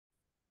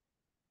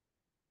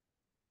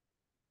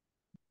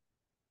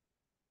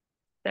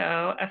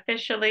So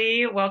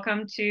officially,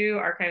 welcome to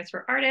Archives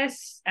for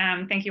Artists.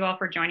 Thank you all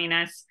for joining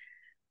us.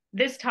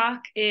 This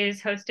talk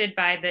is hosted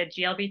by the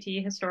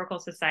GLBT Historical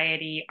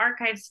Society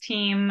Archives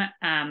team.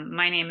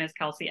 My name is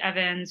Kelsi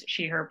Evans,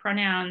 she, her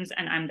pronouns,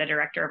 and I'm the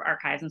Director of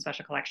Archives and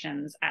Special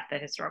Collections at the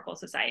Historical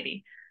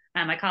Society.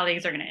 My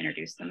colleagues are going to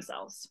introduce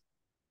themselves.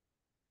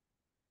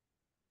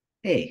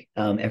 Hey,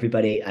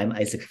 everybody, I'm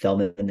Isaac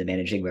Fellman, the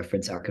managing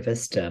reference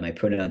archivist. My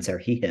pronouns are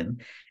he, him.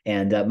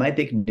 And my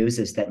big news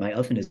is that my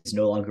oven is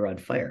no longer on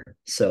fire,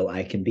 so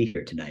I can be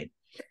here tonight.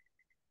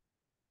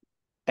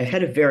 I've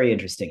had a very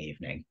interesting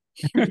evening.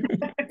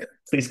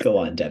 Please go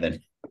on,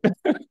 Devin.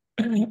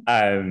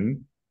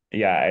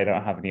 Yeah, I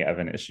don't have any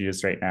oven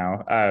issues right now.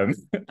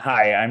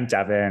 Hi, I'm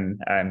Devin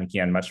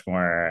McGeehan,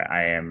 Muchmore.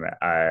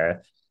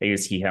 I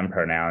use he, him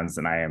pronouns,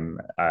 and I am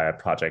a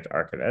project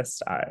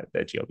archivist at the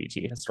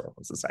GLBT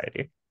Historical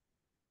Society.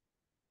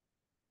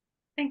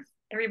 Thanks,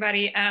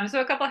 everybody.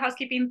 So a couple of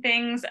housekeeping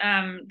things.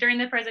 During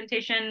the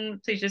presentation,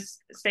 please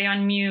just stay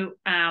on mute.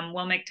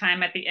 We'll make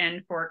time at the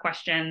end for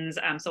questions,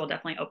 so we'll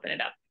definitely open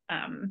it up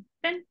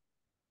then.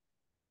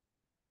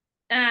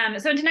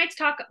 So in tonight's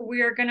talk,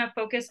 we're going to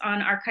focus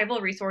on archival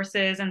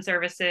resources and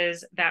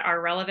services that are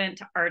relevant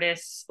to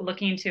artists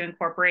looking to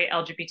incorporate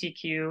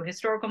LGBTQ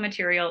historical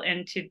material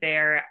into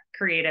their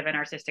creative and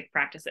artistic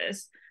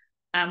practices.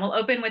 We'll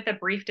open with a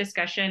brief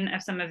discussion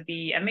of some of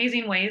the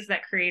amazing ways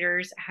that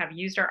creators have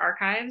used our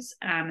archives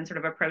and sort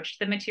of approached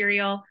the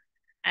material.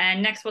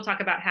 And next, we'll talk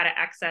about how to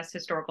access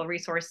historical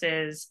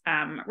resources,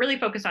 really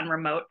focus on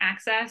remote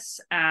access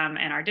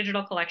and our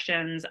digital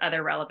collections,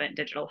 other relevant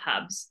digital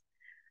hubs.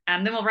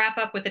 Then we'll wrap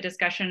up with a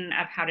discussion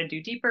of how to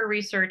do deeper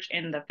research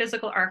in the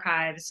physical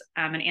archives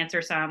and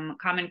answer some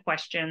common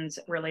questions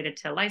related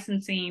to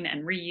licensing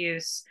and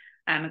reuse,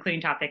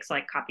 including topics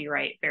like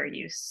copyright, fair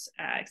use,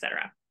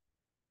 etc.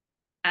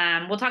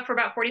 We'll talk for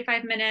about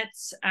 45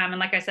 minutes. And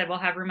like I said, we'll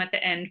have room at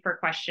the end for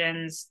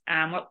questions.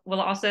 We'll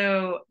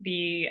also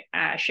be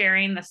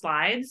sharing the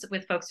slides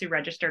with folks who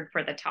registered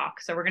for the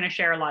talk. So we're going to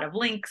share a lot of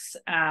links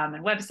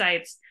and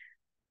websites.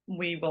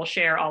 We will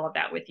share all of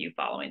that with you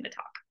following the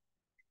talk.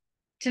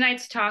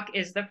 Tonight's talk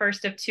is the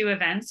first of two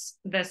events.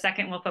 The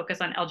second will focus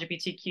on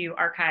LGBTQ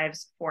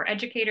archives for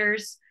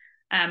educators.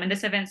 And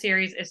this event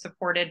series is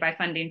supported by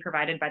funding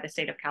provided by the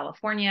state of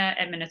California,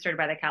 administered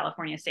by the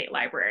California State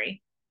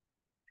Library.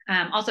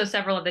 Also,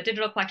 several of the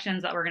digital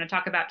collections that we're going to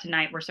talk about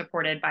tonight were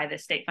supported by the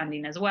state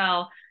funding as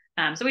well.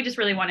 So we just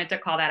really wanted to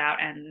call that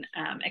out and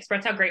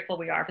express how grateful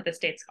we are for the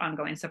state's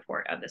ongoing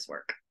support of this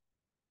work.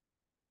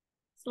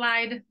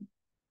 Slide.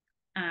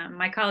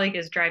 My colleague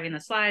is driving the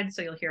slides,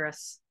 so you'll hear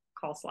us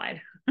call slide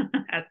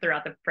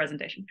throughout the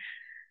presentation.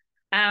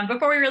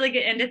 Before we really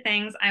get into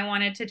things, I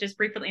wanted to just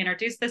briefly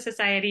introduce the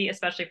Society,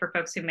 especially for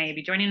folks who may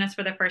be joining us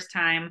for the first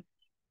time.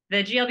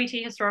 The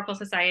GLBT Historical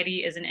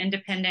Society is an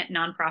independent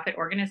nonprofit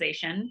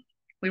organization.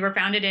 We were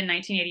founded in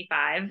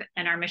 1985,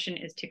 and our mission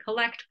is to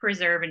collect,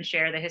 preserve, and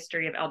share the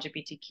history of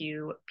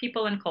LGBTQ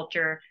people and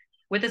culture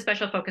with a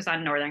special focus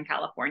on Northern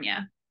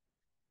California.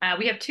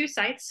 We have two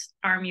sites,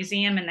 our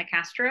museum in the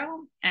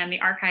Castro and the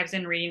archives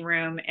and reading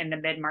room in the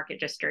mid-market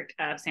district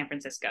of San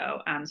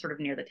Francisco, sort of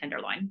near the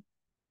Tenderloin.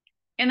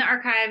 In the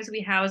archives, we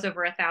house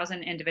over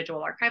 1,000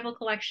 individual archival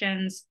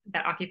collections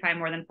that occupy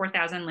more than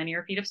 4,000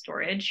 linear feet of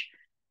storage.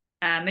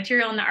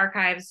 Material in the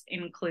archives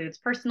includes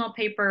personal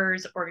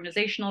papers,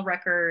 organizational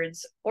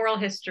records, oral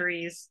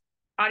histories,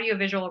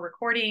 audiovisual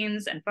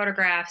recordings and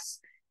photographs,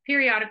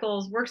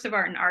 periodicals, works of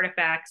art and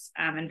artifacts,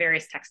 and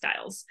various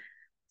textiles.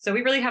 So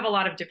we really have a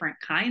lot of different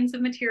kinds of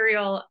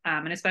material,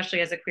 and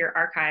especially as a queer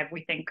archive,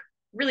 we think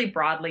really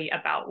broadly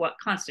about what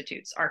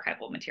constitutes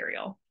archival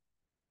material.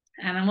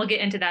 And we'll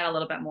get into that a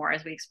little bit more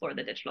as we explore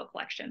the digital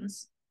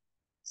collections.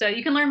 So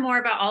you can learn more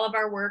about all of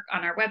our work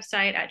on our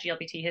website at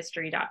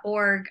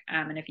glbthistory.org.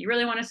 And if you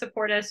really want to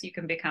support us, you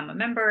can become a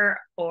member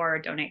or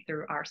donate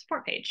through our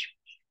support page.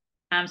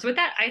 So with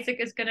that,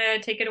 Isaac is going to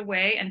take it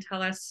away and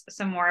tell us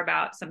some more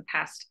about some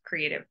past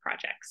creative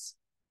projects.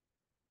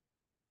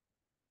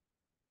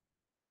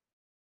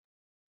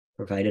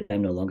 Provided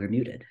I'm no longer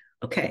muted.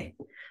 Okay.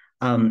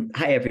 Hi,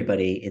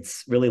 everybody.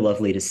 It's really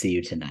lovely to see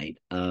you tonight.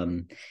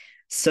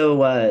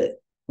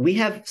 We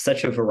have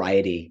such a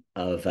variety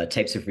of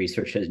types of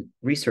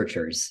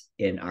researchers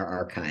in our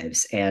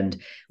archives.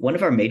 And one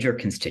of our major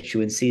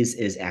constituencies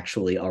is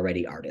actually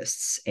already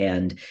artists.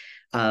 And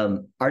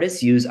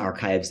artists use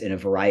archives in a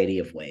variety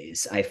of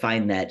ways. I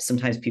find that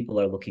sometimes people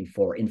are looking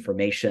for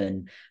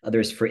information,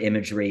 others for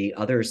imagery,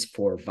 others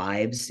for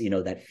vibes,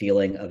 that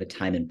feeling of a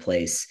time and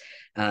place.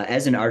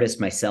 As an artist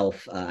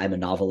myself, I'm a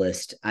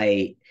novelist.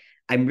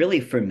 I'm really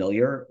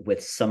familiar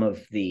with some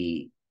of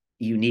the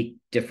unique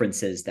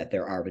differences that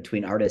there are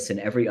between artists and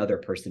every other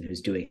person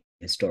who's doing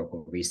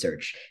historical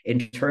research in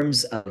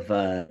terms of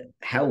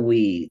how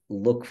we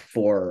look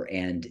for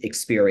and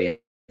experience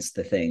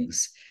the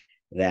things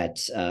that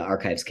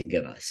archives can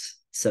give us.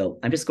 So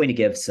I'm just going to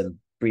give some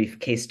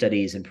brief case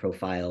studies and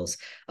profiles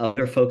of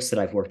other folks that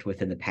I've worked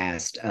with in the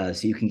past,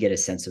 so you can get a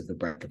sense of the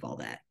breadth of all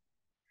that.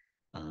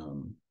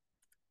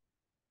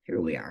 Here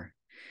we are.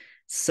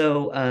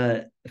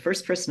 The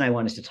first person I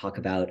wanted to talk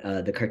about,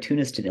 the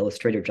cartoonist and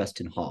illustrator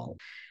Justin Hall.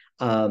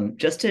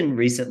 Justin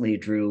recently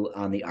drew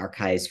on the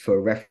archives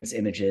for reference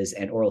images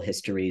and oral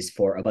histories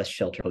for a bus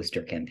shelter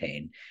poster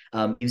campaign.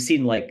 You've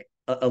seen like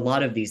a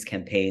lot of these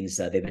campaigns.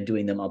 They've been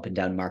doing them up and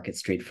down Market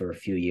Street for a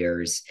few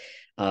years.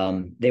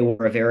 They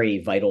were a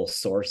very vital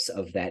source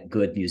of that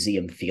good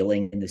museum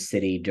feeling in the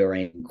city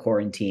during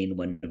quarantine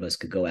when none of us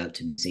could go out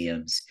to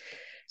museums.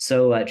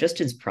 So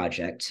Justin's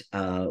project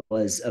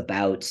was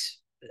about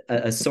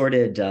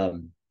assorted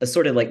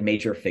like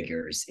major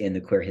figures in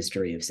the queer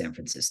history of San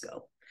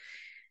Francisco,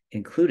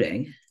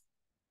 including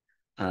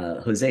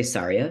Jose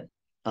Sarria.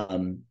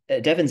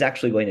 Devin's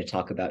actually going to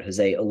talk about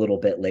Jose a little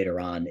bit later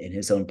on in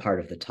his own part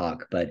of the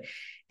talk, but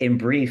in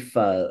brief,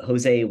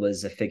 Jose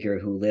was a figure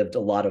who lived a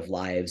lot of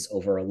lives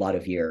over a lot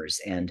of years.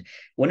 And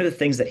one of the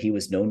things that he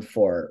was known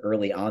for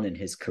early on in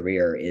his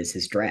career is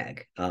his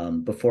drag.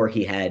 Before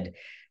he had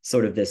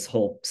sort of this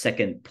whole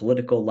second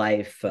political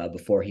life,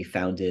 before he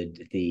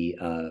founded the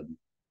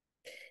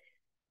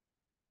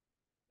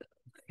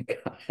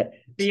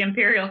the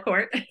Imperial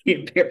Court. The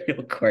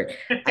Imperial Court.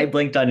 I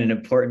blinked on an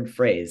important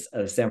phrase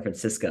of San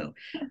Francisco.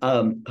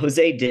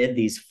 Jose did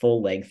these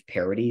full-length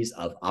parodies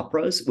of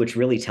operas, which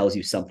really tells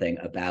you something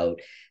about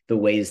the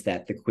ways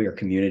that the queer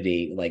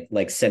community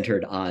like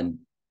centered on,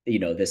 you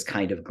know, this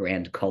kind of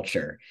grand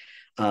culture.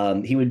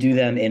 He would do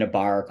them in a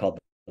bar called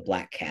the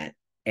Black Cat.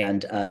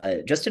 And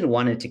Justin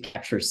wanted to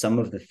capture some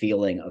of the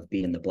feeling of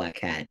being the Black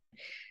Cat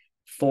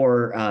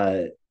for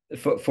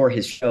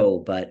his show,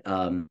 but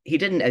he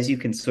didn't, as you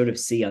can sort of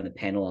see on the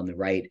panel on the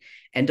right,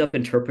 end up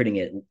interpreting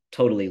it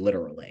totally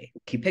literally.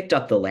 He picked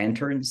up the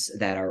lanterns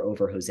that are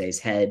over Jose's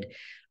head.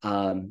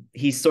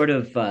 He sort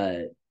of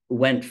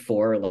went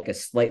for like a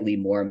slightly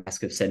more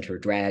Mask of Center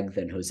drag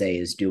than Jose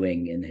is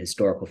doing in the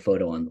historical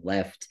photo on the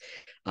left.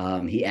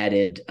 He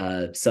added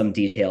some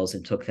details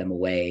and took them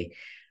away.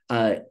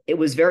 It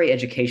was very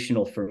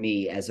educational for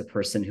me as a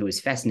person who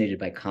is fascinated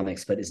by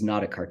comics but is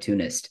not a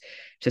cartoonist,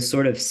 to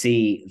sort of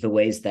see the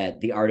ways that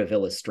the art of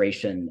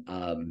illustration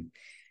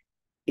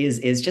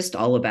is just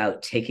all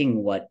about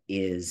taking what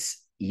is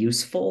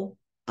useful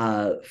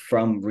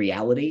from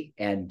reality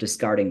and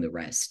discarding the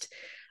rest.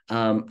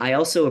 I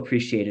also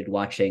appreciated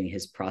watching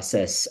his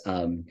process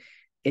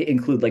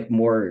include like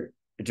more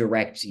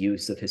direct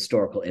use of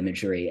historical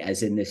imagery,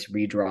 as in this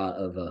redraw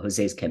of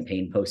Jose's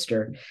campaign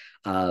poster,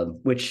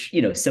 which,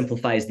 you know,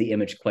 simplifies the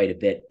image quite a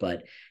bit,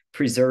 but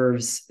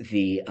preserves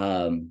the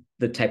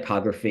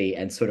typography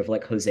and sort of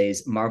like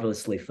Jose's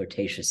marvelously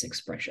flirtatious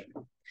expression.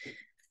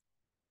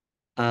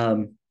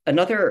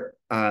 Another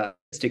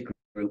artistic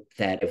group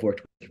that I've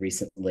worked with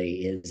recently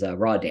is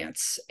Raw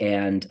Dance,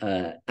 and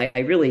I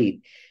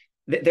really,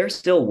 they're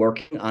still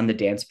working on the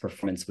dance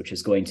performance, which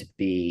is going to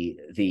be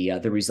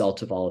the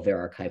result of all of their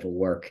archival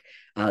work.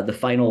 The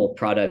final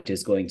product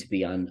is going to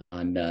be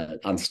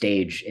on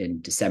stage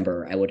in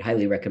December. I would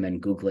highly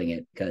recommend Googling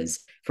it, because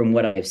from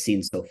what I've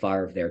seen so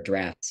far of their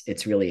drafts,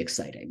 it's really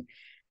exciting.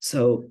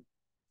 So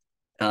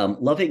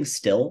Loving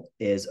Still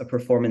is a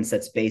performance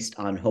that's based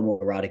on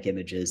homoerotic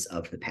images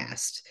of the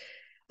past,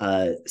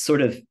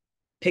 sort of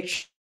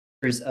pictures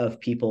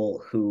of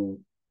people who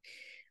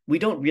we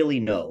don't really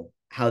know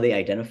how they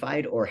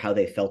identified or how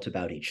they felt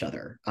about each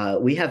other.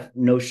 We have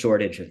no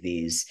shortage of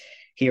these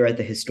here at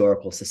the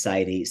Historical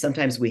Society.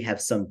 Sometimes we have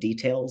some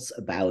details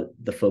about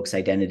the folks'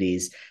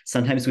 identities.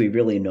 Sometimes we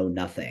really know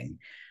nothing.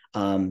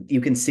 You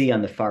can see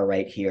on the far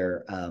right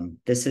here,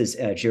 this is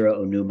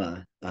Jiro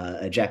Onuma,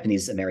 a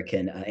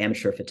Japanese-American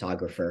amateur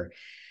photographer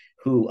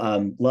who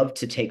loved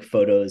to take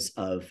photos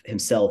of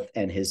himself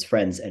and his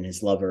friends and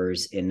his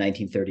lovers in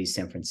 1930s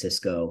San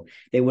Francisco.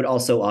 They would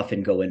also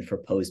often go in for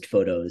posed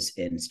photos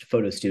in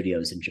photo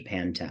studios in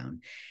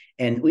Japantown.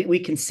 And we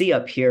can see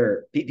up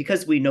here,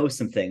 because we know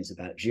some things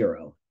about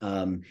Jiro,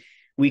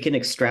 we can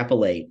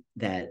extrapolate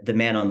that the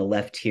man on the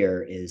left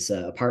here is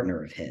a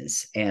partner of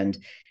his. And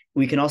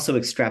we can also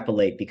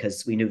extrapolate,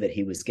 because we knew that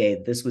he was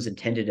gay, this was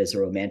intended as a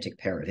romantic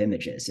pair of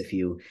images. If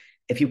you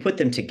put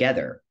them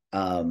together,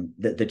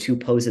 the two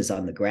poses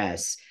on the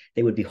grass,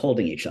 they would be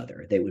holding each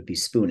other, they would be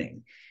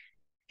spooning,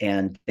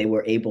 and they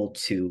were able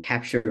to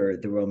capture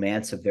the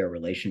romance of their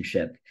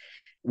relationship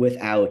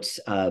without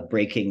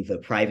breaking the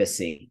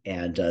privacy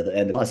and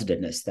the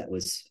closetedness that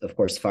was, of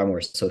course, far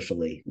more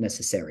socially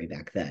necessary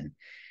back then.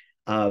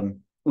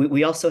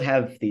 We also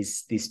have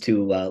these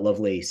two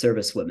lovely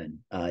service women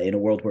in a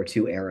World War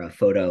II era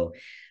photo.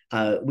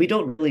 We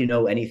don't really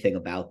know anything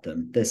about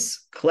them.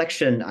 This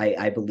collection,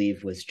 I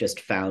believe, was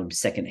just found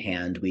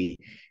secondhand.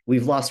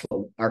 We've lost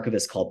what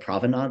archivists call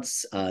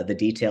provenance, the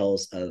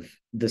details of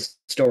the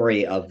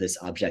story of this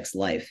object's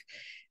life.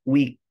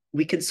 We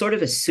can sort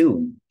of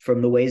assume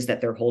from the ways that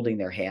they're holding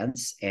their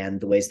hands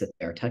and the ways that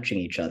they're touching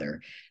each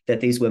other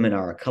that these women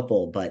are a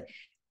couple, but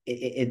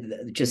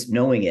just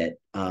knowing it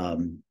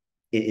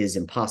is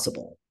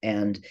impossible.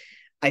 And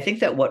I think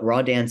that what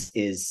Raw Dance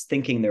is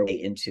thinking their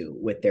way into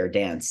with their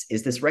dance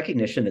is this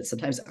recognition that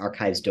sometimes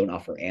archives don't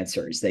offer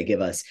answers. They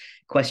give us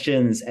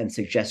questions and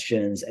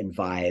suggestions and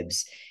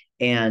vibes.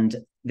 And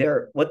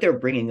what they're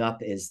bringing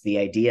up is the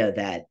idea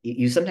that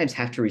you sometimes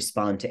have to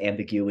respond to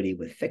ambiguity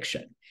with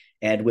fiction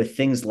and with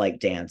things like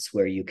dance,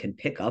 where you can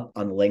pick up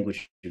on the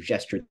language of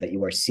gesture that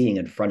you are seeing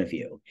in front of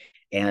you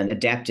and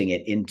adapting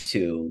it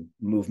into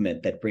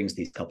movement that brings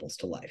these couples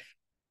to life.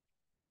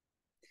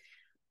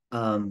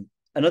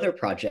 Another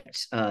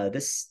project,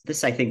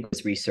 this I think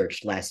was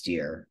researched last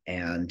year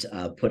and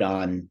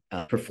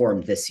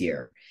performed this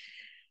year.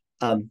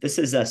 This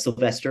is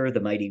Sylvester the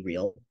Mighty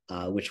Reel,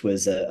 which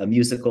was a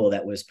musical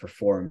that was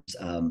performed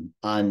at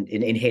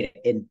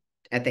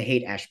the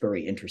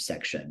Haight-Ashbury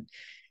intersection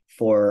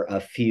for a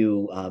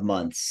few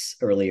months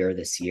earlier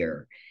this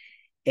year.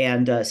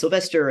 And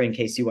Sylvester, in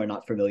case you are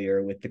not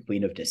familiar with the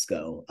Queen of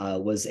Disco,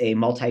 was a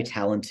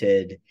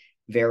multi-talented,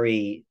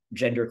 very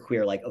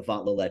genderqueer, like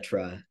avant la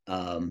lettre,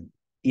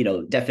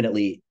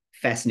 definitely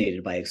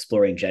fascinated by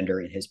exploring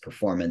gender in his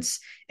performance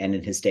and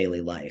in his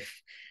daily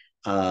life.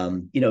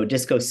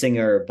 Disco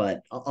singer,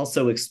 but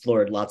also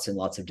explored lots and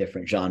lots of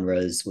different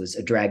genres, was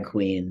a drag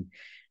queen,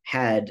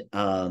 had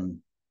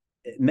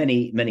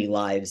many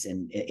lives,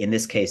 and in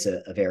this case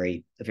a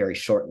very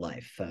short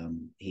life.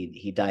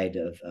 He died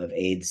of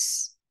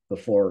AIDS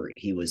before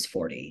he was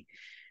 40.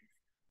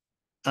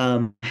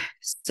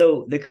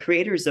 So the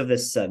creators of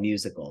this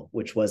musical,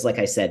 which was, like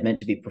I said,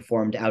 meant to be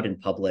performed out in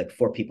public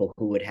for people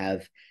who would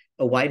have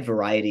a wide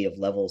variety of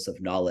levels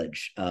of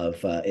knowledge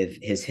of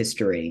his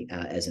history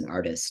as an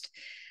artist,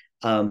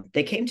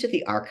 they came to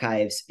the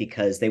archives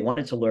because they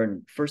wanted to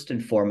learn first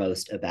and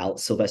foremost about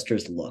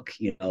Sylvester's look.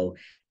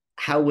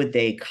 How would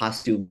they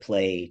costume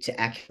play to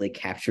accurately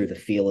capture the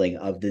feeling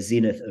of the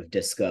zenith of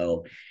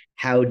disco?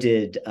 How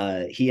did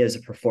he as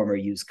a performer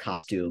use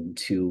costume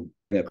to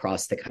bring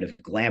across the kind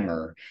of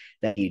glamour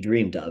that he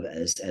dreamed of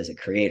as a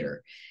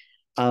creator?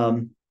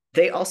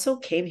 They also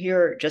came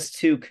here just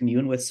to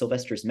commune with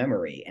Sylvester's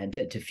memory and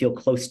to feel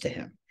close to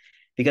him,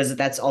 because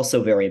that's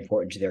also very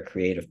important to their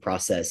creative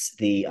process.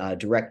 The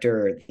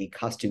director, the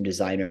costume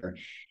designer,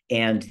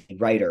 and the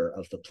writer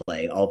of the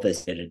play all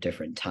visited at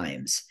different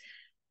times.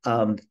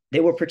 They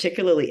were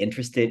particularly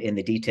interested in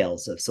the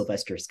details of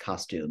Sylvester's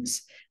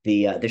costumes,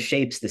 the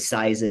shapes, the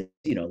sizes,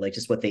 like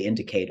just what they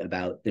indicate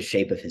about the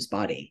shape of his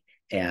body,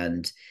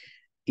 and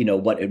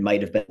what it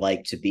might have been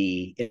like to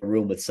be in a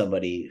room with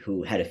somebody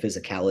who had a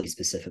physicality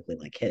specifically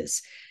like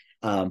his.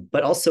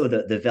 But also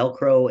the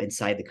Velcro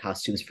inside the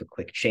costumes for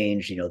quick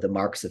change, the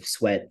marks of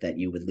sweat that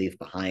you would leave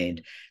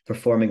behind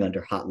performing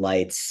under hot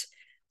lights.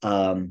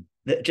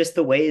 Just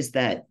the ways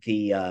that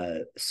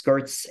the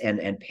skirts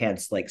and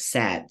pants like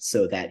sat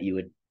so that you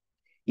would,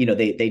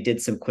 they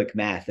did some quick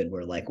math and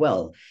were like,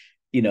 well,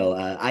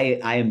 I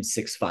am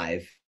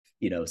 6'5",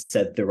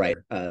 said the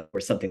writer, or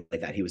something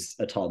like that. He was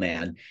a tall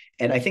man.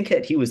 And I think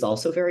that he was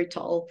also very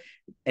tall.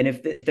 And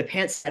if the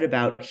pants sat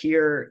about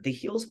here, the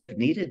heels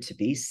needed to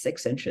be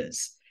 6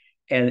 inches.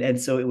 And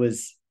so it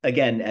was,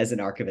 again, as an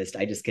archivist,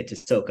 I just get to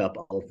soak up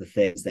all of the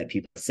things that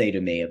people say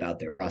to me about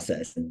their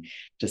process and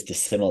just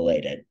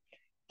assimilate it.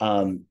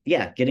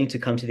 Getting to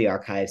come to the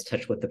archives,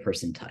 touch what the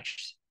person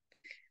touched.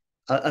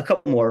 A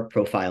couple more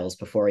profiles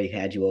before I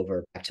hand you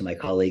over back to my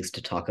colleagues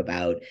to talk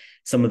about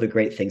some of the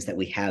great things that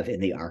we have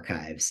in the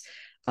archives.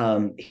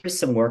 Here's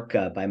some work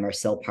by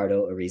Marcel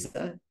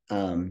Pardo-Ariza.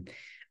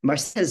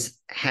 Marcel has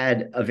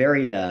had a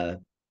very a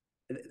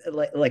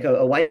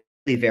widely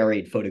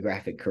varied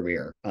photographic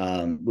career,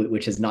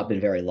 which has not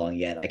been very long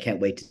yet. I can't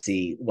wait to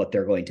see what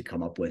they're going to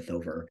come up with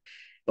over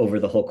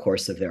the whole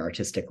course of their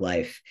artistic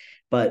life.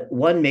 But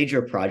one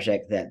major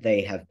project that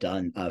they have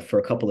done for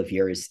a couple of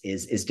years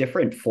is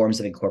different forms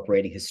of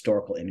incorporating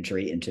historical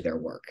imagery into their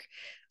work.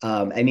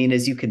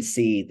 As you can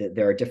see, that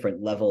there are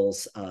different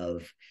levels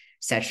of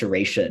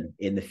saturation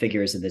in the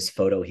figures in this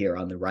photo here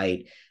on the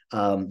right.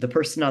 The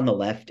person on the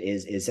left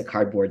is a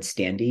cardboard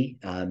standee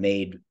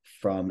made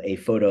from a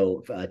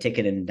photo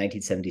taken in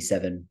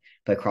 1977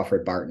 by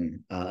Crawford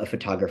Barton, a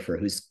photographer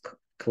whose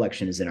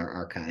collection is in our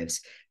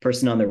archives.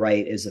 Person on the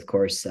right is, of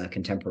course,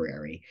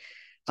 contemporary.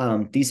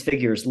 These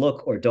figures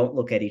look or don't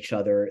look at each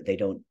other.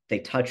 They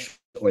touch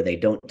or they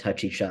don't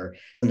touch each other.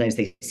 Sometimes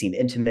they seem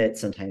intimate,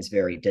 sometimes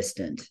very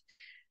distant.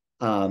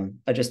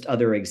 Just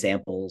other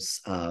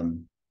examples,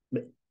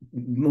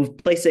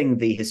 placing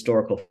the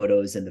historical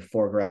photos in the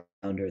foreground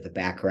or the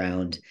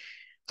background,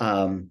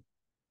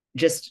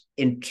 just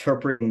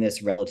interpreting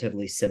this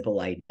relatively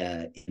simple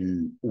idea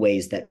in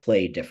ways that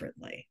play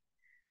differently.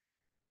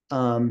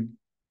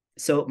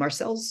 So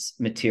Marcel's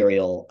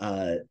material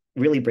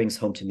really brings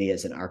home to me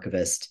as an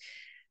archivist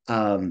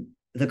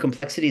the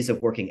complexities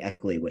of working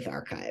ethically with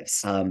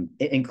archives,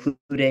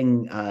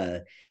 including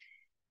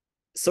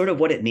sort of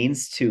what it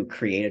means to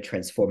create a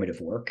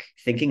transformative work,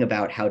 thinking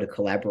about how to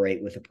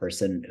collaborate with a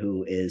person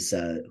who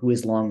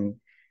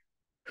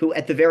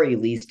at the very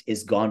least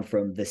is gone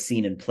from the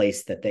scene and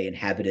place that they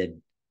inhabited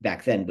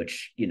back then,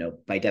 which,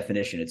 by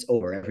definition, it's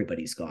over,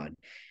 everybody's gone.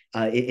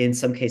 In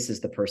some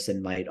cases, the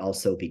person might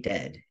also be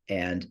dead.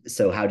 And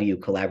so how do you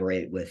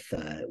collaborate with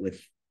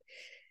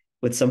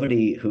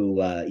somebody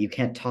who you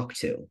can't talk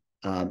to?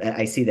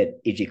 I see that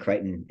E.G.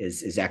 Crichton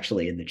is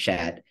actually in the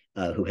chat.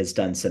 who has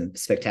done some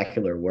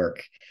spectacular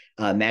work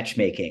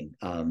matchmaking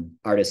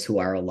artists who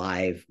are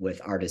alive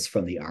with artists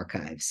from the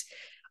archives.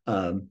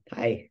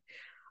 Hi.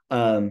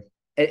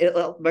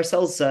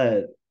 Marcel's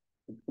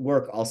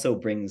work also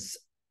brings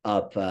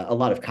up a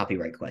lot of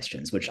copyright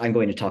questions, which I'm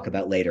going to talk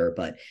about later.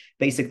 But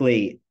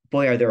basically,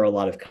 boy, are there a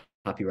lot of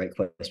copyright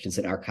questions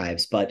in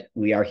archives, but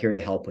we are here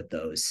to help with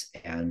those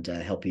and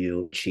help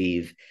you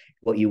achieve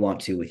what you want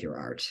to with your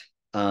art.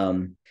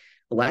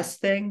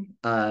 Last thing,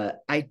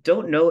 I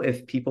don't know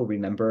if people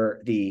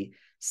remember the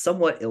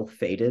somewhat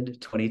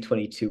ill-fated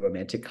 2022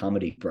 romantic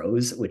comedy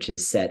Bros, which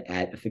is set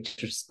at a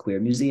fictitious queer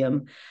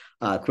museum,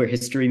 queer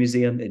history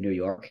museum in New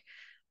York.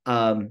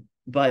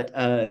 But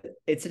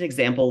it's an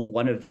example,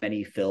 one of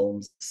many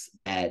films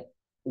that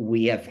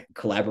we have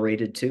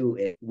collaborated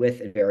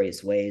with in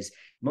various ways.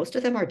 Most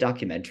of them are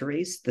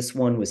documentaries. This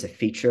one was a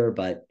feature,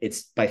 but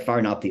it's by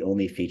far not the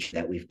only feature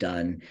that we've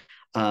done.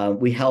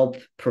 We help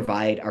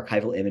provide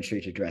archival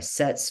imagery to dress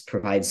sets,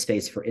 provide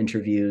space for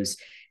interviews,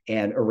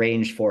 and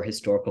arrange for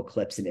historical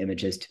clips and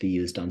images to be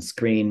used on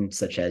screen,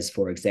 such as,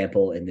 for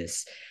example, in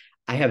this,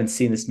 I haven't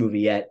seen this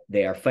movie yet.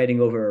 They are fighting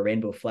over a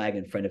rainbow flag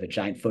in front of a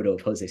giant photo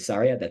of Jose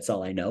Sarria. That's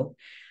all I know.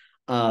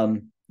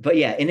 But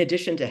yeah, in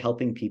addition to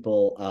helping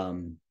people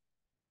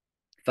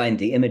find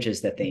the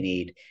images that they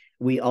need,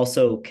 we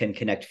also can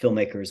connect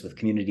filmmakers with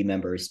community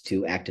members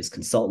to act as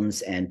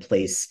consultants and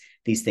place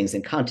these things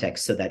in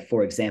context so that,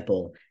 for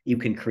example, you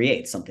can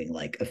create something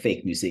like a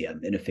fake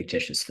museum in a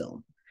fictitious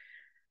film.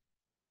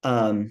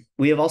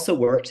 We have also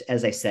worked,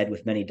 as I said,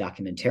 with many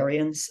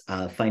documentarians,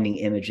 finding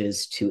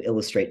images to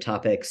illustrate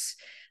topics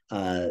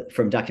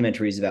from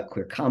documentaries about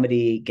queer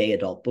comedy, gay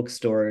adult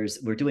bookstores.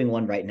 We're doing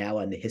one right now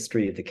on the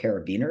history of the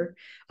carabiner,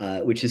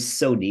 which is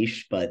so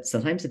niche, but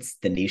sometimes it's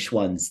the niche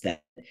ones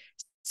that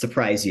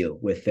surprise you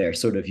with their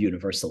sort of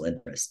universal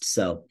interest.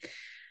 So,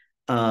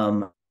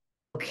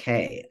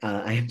 okay,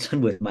 I am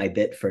done with my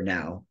bit for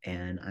now,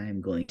 and I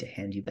am going to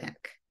hand you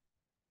back.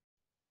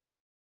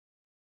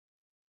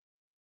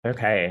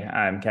 Okay,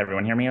 can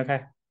everyone hear me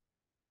okay?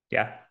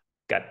 Yeah,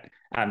 good.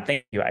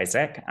 Thank you,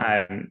 Isaac.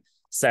 I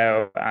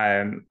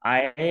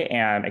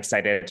am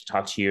excited to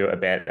talk to you a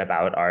bit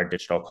about our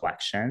digital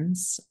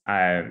collections,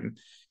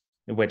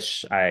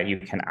 which you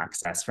can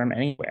access from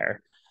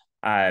anywhere.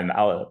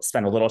 I'll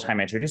spend a little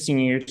time introducing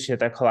you to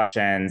the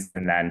collections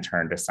and then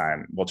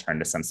we'll turn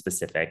to some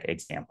specific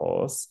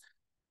examples.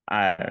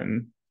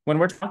 When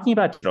we're talking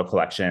about digital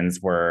collections,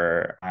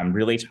 we're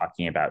really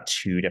talking about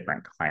two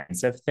different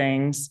kinds of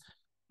things.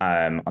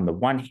 On the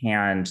one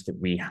hand,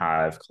 we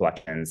have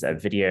collections of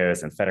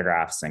videos and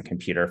photographs and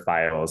computer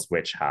files,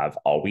 which have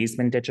always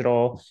been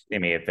digital. They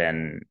may have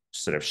been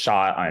sort of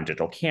shot on a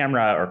digital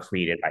camera or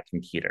created by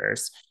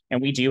computers. And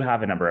we do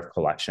have a number of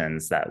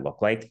collections that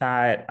look like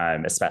that,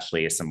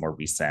 especially some more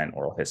recent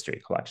oral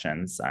history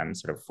collections.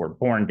 Sort of were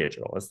born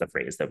digital is the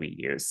phrase that we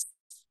use.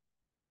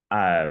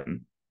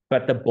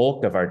 But the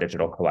bulk of our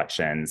digital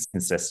collections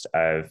consist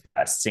of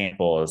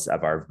samples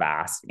of our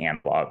vast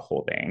analog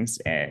holdings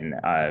in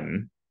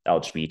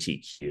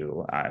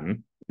LGBTQ,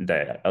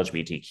 the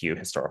LGBTQ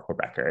historical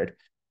record.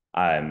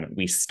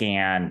 We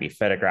scan, we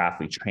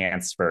photograph, we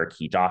transfer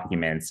key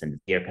documents and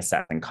video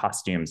cassettes and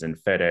costumes and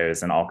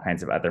photos and all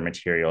kinds of other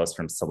materials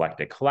from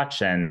selected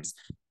collections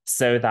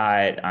so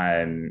that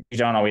you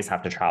don't always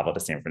have to travel to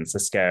San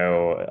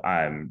Francisco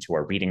to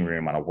our reading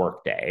room on a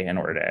work day in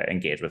order to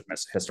engage with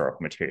historical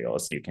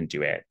materials. You can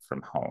do it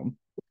from home.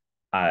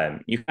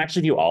 You can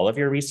actually do all of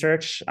your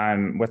research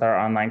with our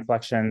online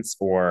collections,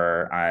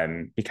 or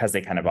because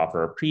they kind of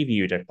offer a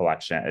preview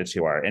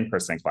to our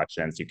in-person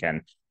collections, you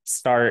can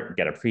start,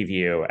 get a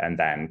preview, and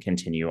then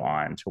continue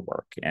on to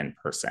work in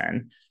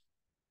person.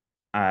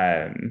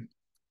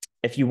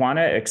 If you want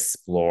to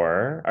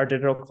explore our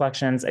digital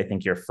collections, I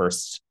think your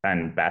first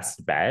and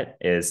best bet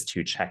is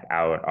to check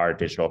out our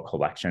digital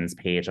collections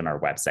page on our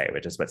website,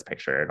 which is what's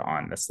pictured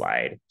on the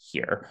slide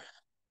here.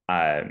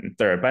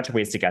 There are a bunch of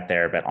ways to get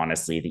there, but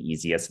honestly, the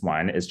easiest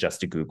one is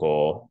just to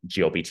Google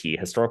GLBT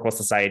Historical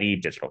Society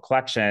digital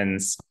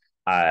collections.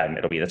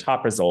 It'll be the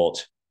top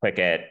result, click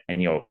it,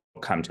 and you'll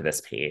come to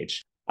this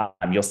page.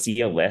 You'll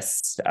see a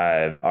list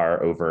of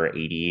our over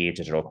 80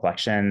 digital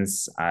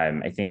collections.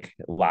 I think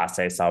last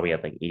I saw we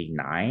had like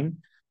 89.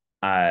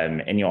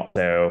 And you'll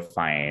also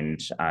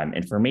find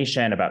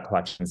information about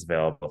collections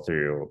available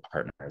through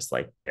partners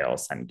like Yale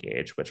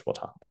Cengage, which we'll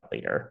talk about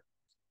later.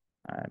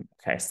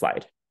 Okay,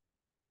 slide.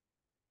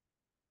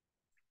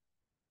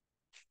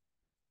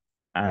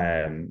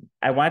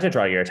 I wanted to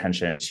draw your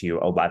attention to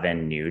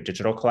 11 new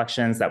digital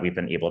collections that we've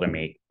been able to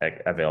make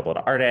available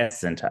to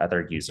artists and to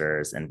other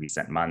users in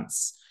recent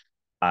months.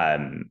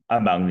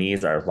 Among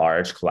these are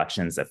large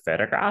collections of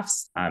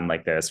photographs,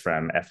 like those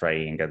from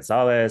Efrain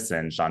Gonzalez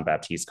and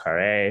Jean-Baptiste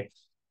Carré,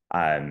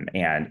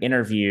 and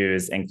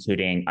interviews,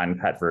 including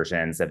uncut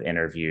versions of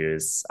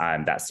interviews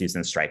that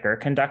Susan Stryker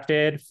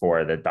conducted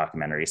for the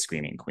documentary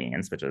Screaming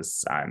Queens, which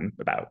is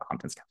about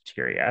Compton's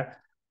cafeteria.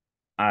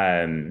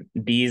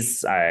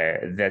 This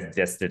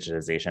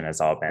digitization has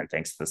all been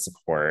thanks to the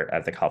support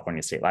of the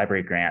California State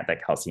Library grant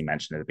that Kelsi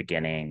mentioned at the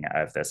beginning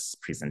of this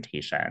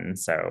presentation.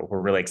 So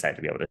we're really excited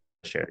to be able to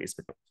share these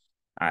with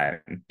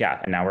you. Yeah,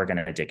 and now we're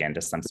going to dig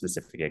into some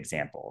specific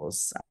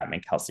examples,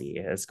 and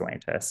Kelsi is going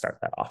to start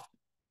that off.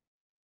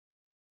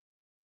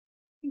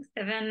 Thanks,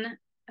 Devin.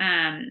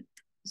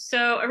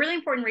 So a really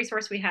important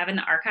resource we have in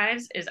the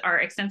archives is our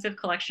extensive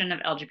collection of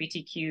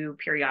LGBTQ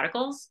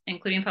periodicals,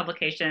 including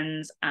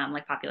publications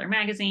like popular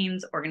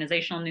magazines,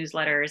 organizational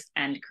newsletters,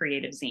 and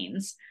creative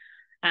zines.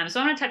 So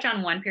I want to touch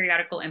on one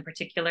periodical in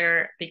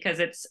particular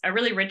because it's a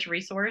really rich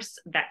resource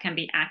that can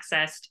be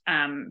accessed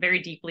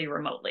very deeply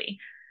remotely.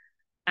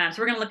 So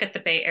we're going to look at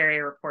the Bay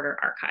Area Reporter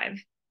Archive.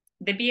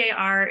 The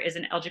BAR is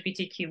an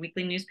LGBTQ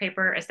weekly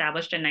newspaper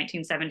established in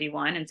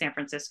 1971 in San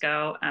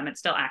Francisco. It's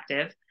still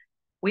active.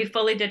 We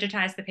fully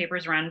digitized the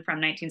paper's run from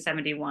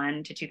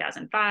 1971 to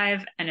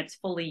 2005, and it's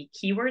fully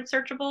keyword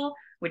searchable,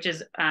 which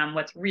is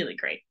what's really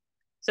great.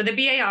 So the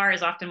BAR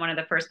is often one of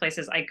the first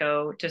places I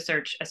go to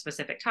search a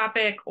specific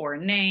topic or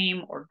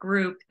name or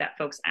group that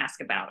folks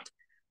ask about.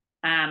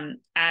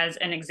 As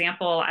an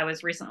example, I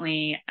was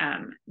recently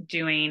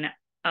doing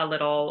a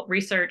little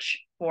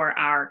research for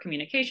our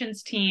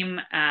communications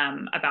team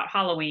about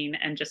Halloween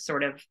and just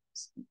sort of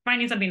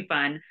finding something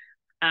fun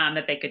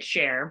that they could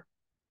share.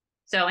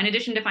 So in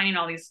addition to finding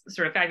all these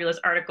sort of fabulous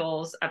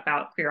articles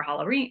about queer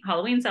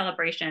Halloween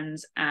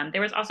celebrations,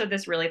 there was also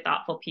this really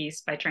thoughtful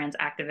piece by trans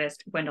activist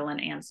Gwendolyn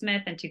Ann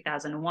Smith in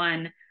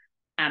 2001.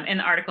 In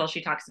the article,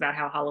 she talks about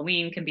how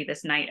Halloween can be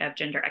this night of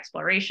gender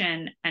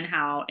exploration and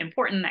how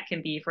important that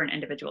can be for an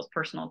individual's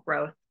personal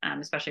growth,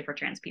 especially for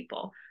trans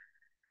people.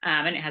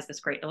 And it has this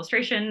great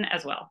illustration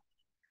as well.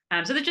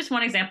 So that's just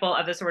one example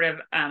of the sort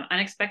of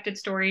unexpected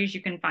stories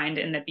you can find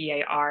in the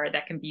BAR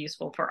that can be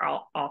useful for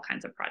all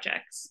kinds of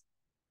projects.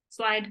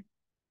 Slide.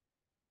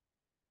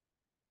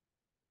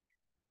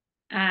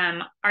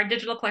 Our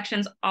digital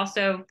collections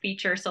also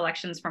feature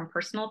selections from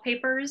personal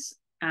papers.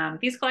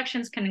 These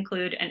collections can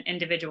include an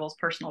individual's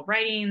personal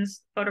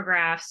writings,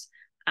 photographs,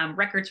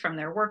 records from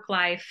their work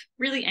life,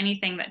 really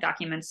anything that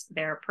documents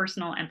their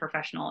personal and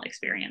professional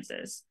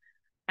experiences.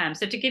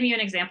 So to give you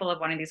an example of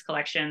one of these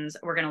collections,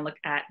 we're going to look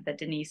at the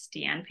Denise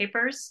Deanne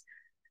papers.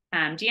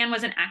 Deanne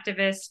was an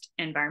activist,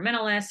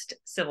 environmentalist,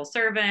 civil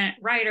servant,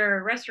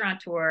 writer,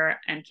 restaurateur,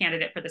 and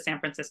candidate for the San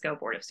Francisco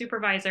Board of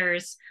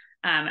Supervisors.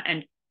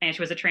 And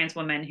she was a trans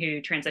woman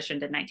who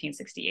transitioned in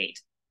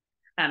 1968.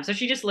 So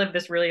she just lived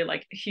this really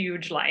like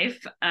huge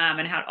life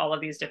and had all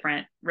of these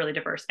different, really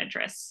diverse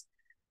interests.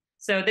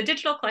 So the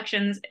digital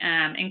collections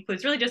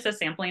includes really just a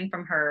sampling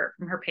from her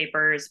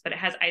papers, but it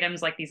has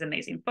items like these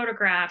amazing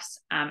photographs,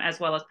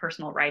 as well as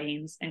personal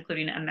writings,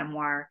 including a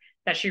memoir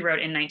that she wrote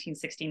in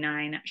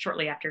 1969,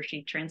 shortly after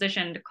she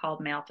transitioned,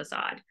 called Male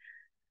Facade.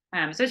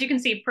 So as you can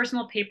see,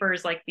 personal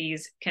papers like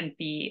these can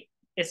be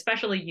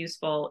especially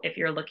useful if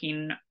you're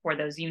looking for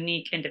those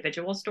unique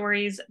individual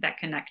stories that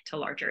connect to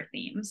larger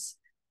themes.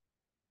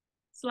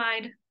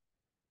 Slide.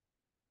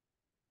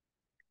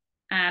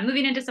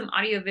 Moving into some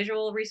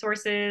audiovisual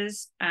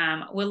resources,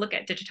 we'll look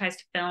at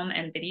digitized film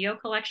and video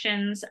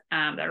collections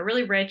that are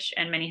really rich,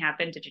 and many have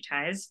been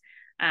digitized.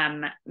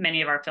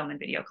 Many of our film and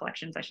video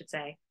collections, I should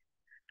say.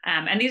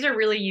 And these are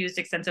really used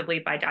extensively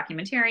by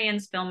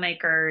documentarians,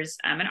 filmmakers,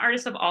 and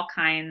artists of all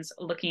kinds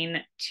looking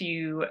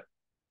to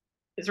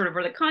sort of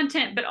for the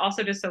content, but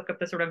also to soak up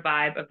the sort of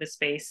vibe of the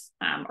space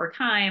or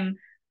time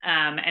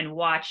and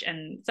watch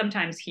and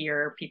sometimes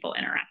hear people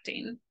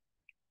interacting.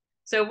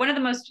 So one of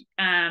the most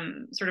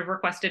sort of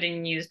requested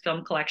and used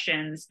film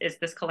collections is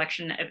this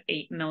collection of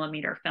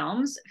 8mm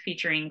films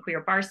featuring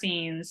queer bar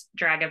scenes,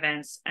 drag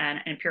events, and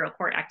imperial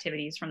court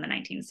activities from the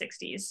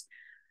 1960s.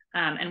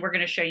 And we're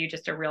going to show you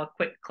just a real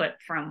quick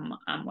clip from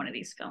one of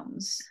these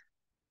films.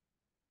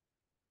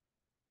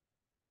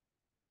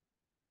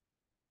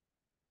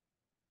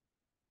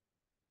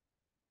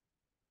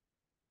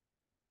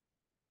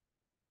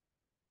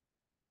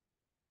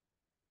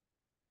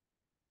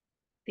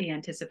 The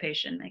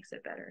anticipation makes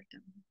it better.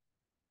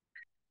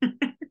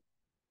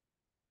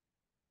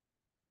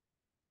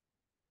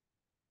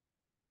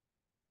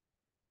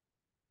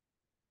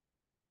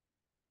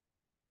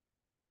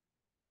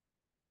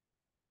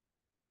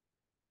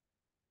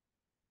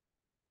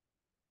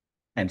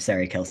 I'm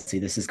sorry, Kelsi.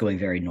 This is going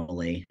very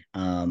nolly.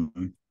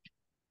 Okay.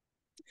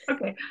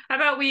 How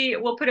about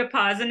we'll put a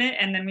pause in it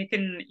and then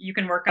you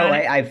can work on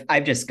it.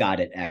 I've just got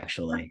it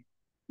actually.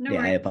 No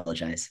worries. I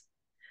apologize.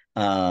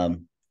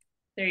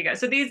 There you go.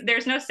 So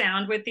there's no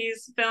sound with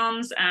these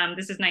films.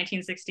 This is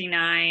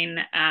 1969,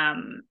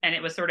 and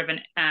it was sort of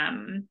an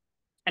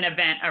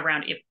event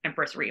around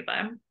Empress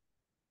Reba.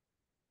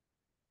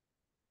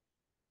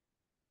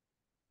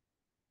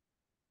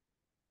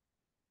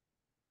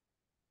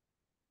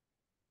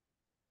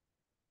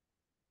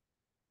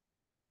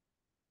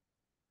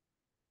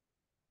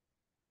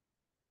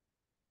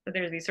 So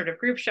there's these sort of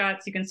group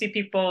shots. You can see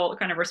people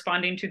kind of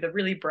responding to the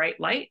really bright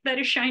light that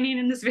is shining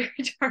in this very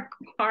dark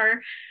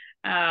bar.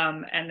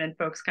 And then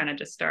folks kind of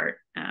just start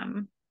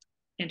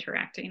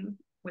interacting.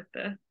 with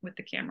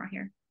the camera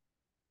here.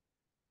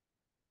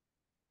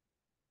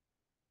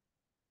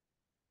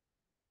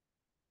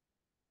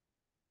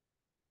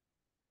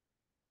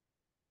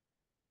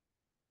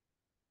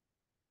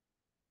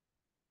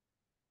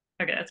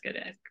 Okay, that's good.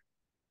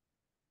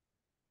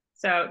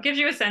 So it gives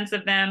you a sense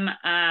of them.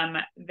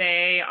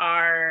 They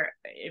are,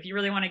 if you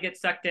really want to get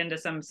sucked into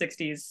some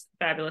 60s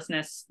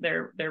fabulousness,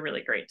 they're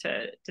really great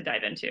to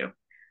dive into.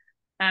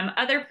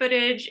 Other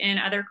footage in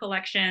other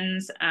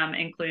collections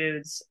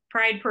includes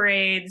pride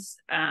parades,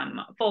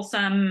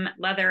 Folsom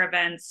leather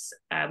events.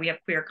 We have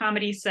queer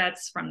comedy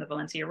sets from the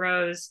Valencia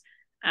Rose,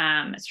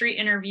 street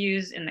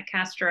interviews in the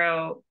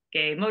Castro,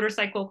 gay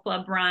motorcycle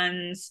club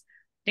runs,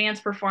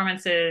 dance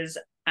performances,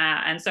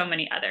 and so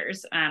many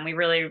others. We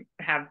really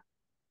have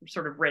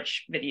sort of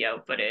rich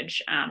video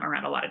footage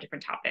around a lot of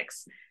different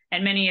topics.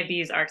 And many of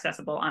these are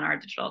accessible on our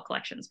digital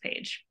collections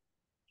page.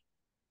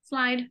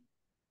 Slide.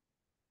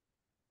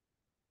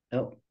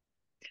 Oh.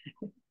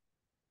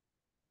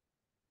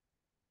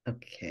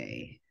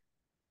 Okay.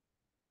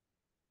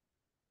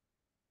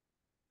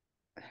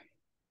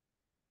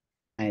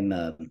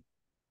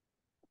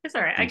 It's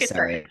all right. I'm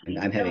sorry.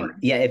 I'm having,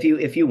 yeah,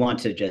 if you want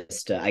to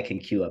just, I can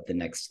queue up the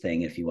next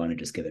thing if you want to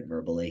just give it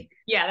verbally.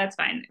 Yeah, that's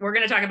fine. We're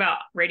going to talk about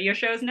radio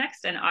shows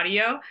next and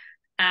audio.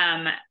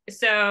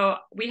 So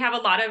we have a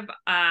lot of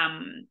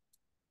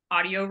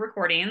audio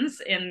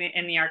recordings in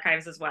the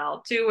archives as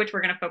well. Two, which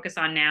we're going to focus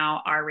on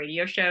now, are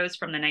radio shows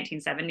from the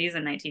 1970s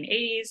and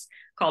 1980s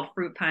called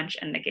Fruit Punch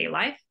and The Gay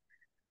Life.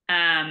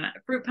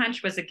 Fruit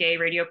Punch was a gay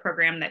radio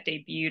program that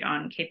debuted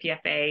on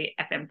KPFA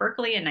FM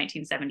Berkeley in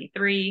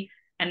 1973.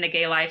 And The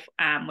Gay Life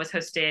was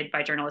hosted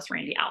by journalist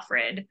Randy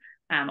Alfred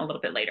a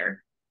little bit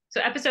later.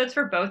 So episodes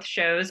for both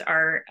shows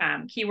are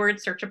keyword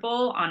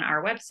searchable on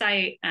our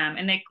website,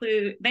 and they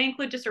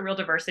include just a real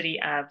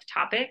diversity of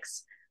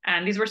topics.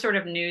 These were sort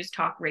of news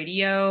talk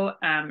radio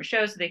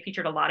shows, so they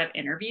featured a lot of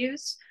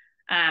interviews.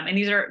 And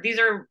these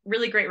are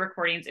really great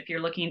recordings if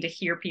you're looking to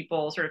hear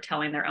people sort of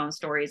telling their own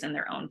stories in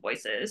their own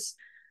voices.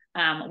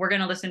 We're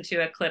going to listen to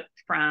a clip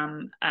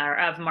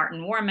of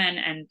Martin Warman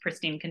and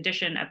Pristine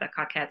Condition of the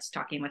Cockettes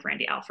talking with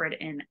Randy Alfred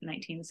in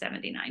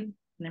 1979. And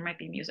there might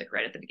be music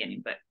right at the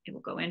beginning, but it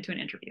will go into an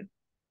interview.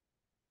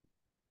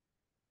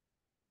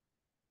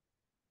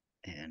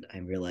 And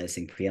I'm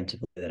realizing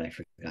preemptively that I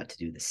forgot to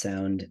do the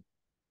sound.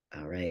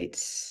 All right.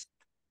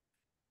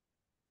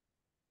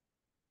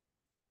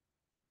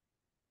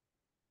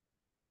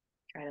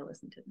 Try to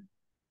listen to them.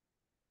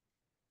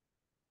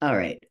 All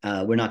right.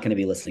 We're not going to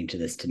be listening to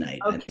this tonight.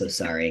 Okay. I'm so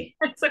sorry.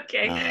 That's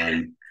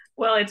okay.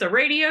 Well, it's a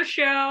radio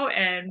show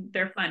and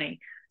they're funny.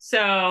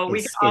 So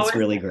it's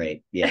really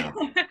great. Yeah.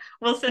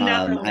 We'll send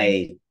out the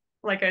link.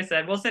 Like I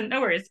said,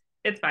 no worries.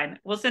 It's fine.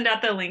 We'll send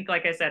out the link,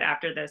 like I said,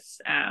 after this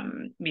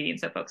meeting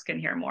so folks can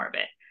hear more of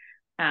it.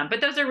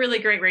 But those are really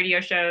great radio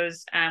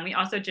shows. We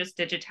also just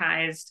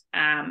digitized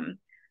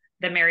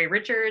the Mary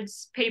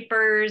Richards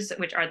papers,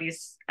 which are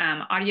these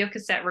audio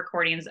cassette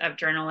recordings of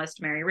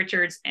journalist Mary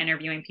Richards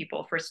interviewing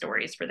people for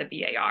stories for the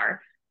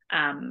BAR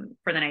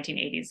for the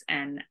 1980s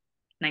and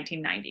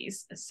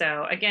 1990s.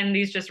 So again,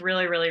 these just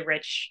really, really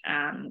rich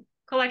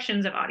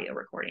collections of audio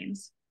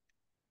recordings.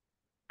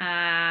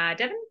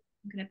 Devin,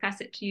 I'm going to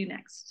pass it to you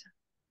next.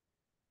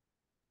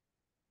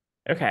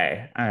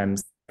 Okay.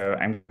 So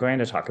I'm going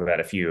to talk about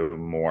a few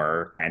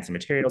more kinds of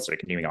materials, sort of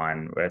continuing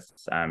on with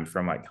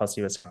from what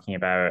Kelsi was talking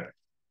about.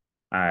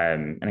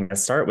 And I'm going to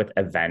start with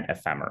event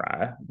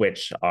ephemera,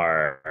 which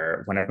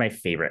are one of my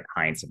favorite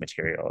kinds of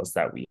materials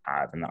that we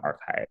have in the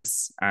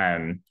archives.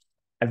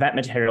 Event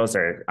materials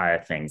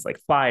are things like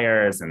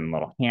flyers and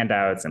little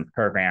handouts and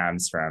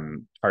programs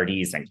from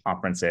parties and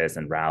conferences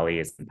and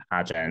rallies and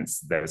pageants,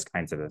 those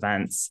kinds of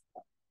events.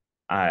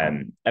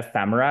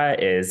 Ephemera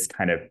is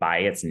kind of by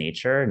its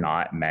nature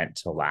not meant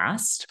to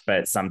last,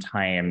 but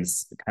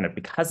sometimes kind of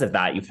because of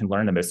that, you can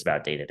learn the most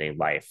about day-to-day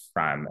life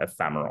from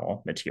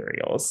ephemeral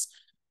materials.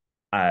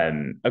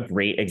 A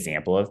great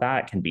example of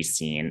that can be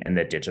seen in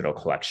the digital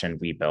collection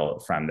we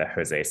built from the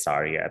Jose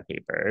Sarria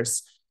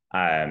papers.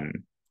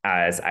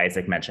 As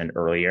Isaac mentioned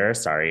earlier,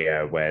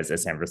 Sarria was a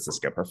San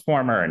Francisco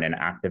performer and an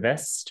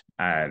activist.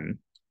 In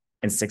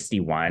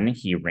 1961,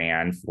 he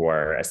ran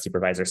for a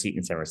supervisor seat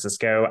in San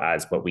Francisco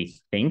as what we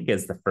think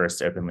is the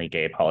first openly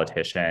gay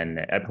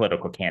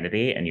political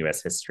candidate in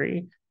US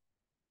history.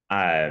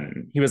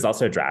 He was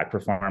also a drag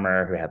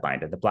performer who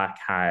headlined at the Black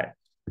Hat.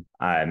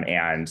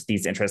 And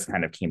these interests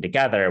kind of came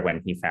together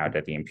when he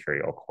founded the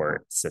imperial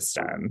court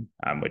system,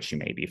 which you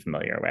may be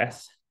familiar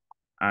with.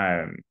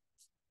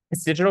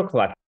 His digital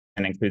collection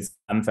includes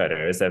some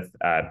photos of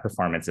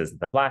performances of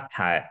the Black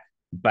Hat,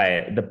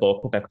 but the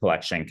bulk of the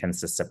collection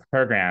consists of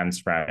programs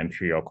from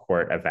imperial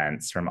court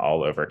events from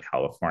all over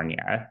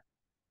California.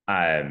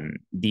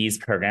 These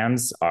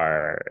programs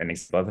are an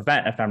example of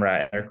event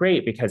ephemera. They're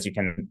great because you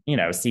can,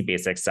 see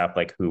basic stuff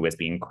like who was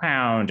being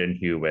crowned and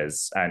who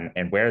was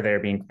and where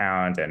they're being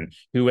crowned and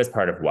who was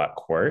part of what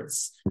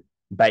courts.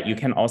 But you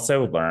can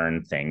also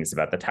learn things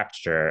about the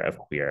texture of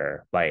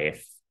queer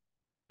life.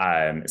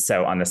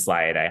 So on the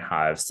slide, I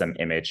have some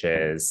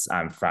images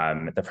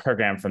from the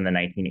program from the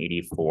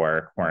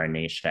 1984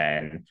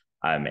 coronation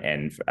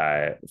and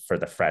for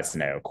the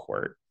Fresno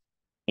court.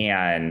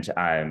 And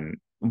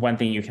one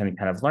thing you can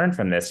kind of learn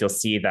from this, you'll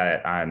see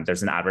that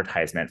there's an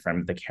advertisement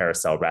from the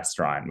Carousel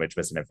restaurant, which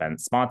was an event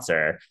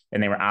sponsor,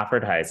 and they were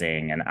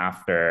advertising an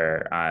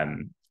after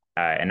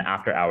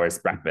hours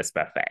breakfast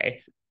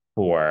buffet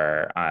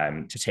for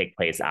to take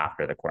place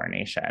after the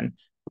coronation.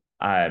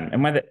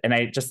 And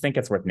I just think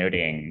it's worth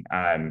noting,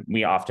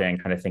 we often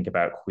kind of think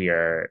about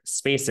queer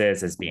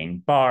spaces as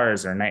being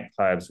bars or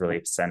nightclubs,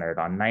 really centered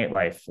on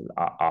nightlife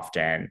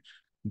often.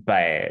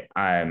 But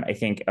I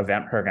think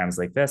event programs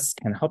like this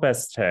can help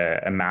us to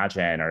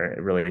imagine or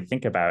really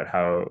think about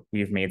how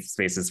we've made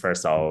spaces for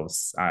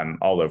ourselves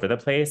all over the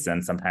place,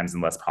 and sometimes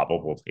in less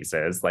probable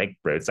places like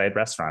roadside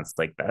restaurants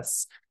like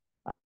this.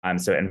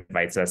 So it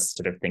invites us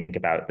to think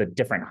about the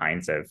different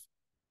kinds of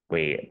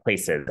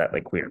places that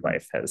like queer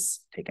life has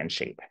taken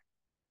shape.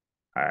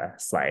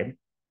 Slide.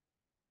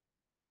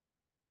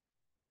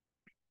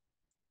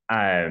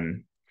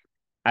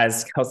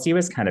 As Kelsi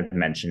was kind of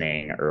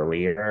mentioning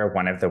earlier,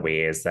 one of the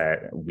ways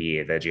that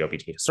we, the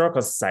GLBT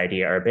Historical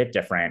Society, are a bit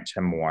different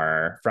from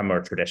more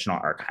traditional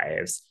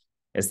archives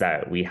is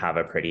that we have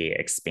a pretty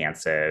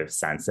expansive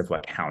sense of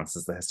what counts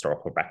as the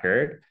historical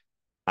record.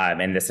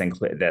 And this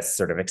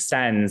sort of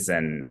extends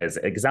and is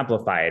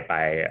exemplified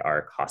by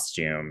our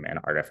costume and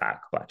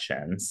artifact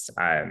collections.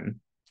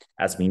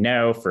 As we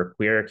know, for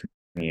queer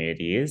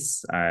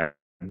communities,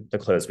 the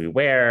clothes we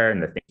wear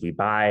and the things we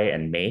buy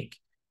and make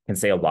can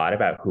say a lot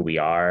about who we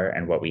are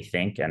and what we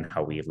think and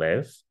how we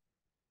live.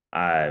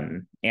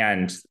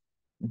 And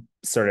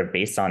sort of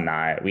based on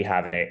that, we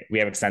have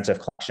extensive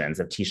collections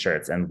of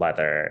t-shirts and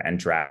leather and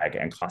drag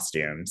and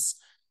costumes.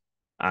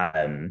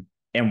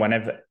 And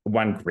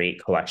one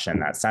great collection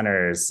that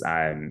centers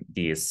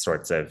these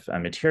sorts of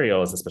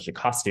materials, especially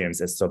costumes,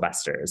 is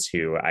Sylvester's,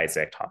 who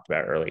Isaac talked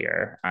about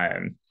earlier.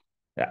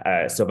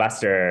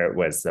 Sylvester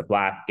was a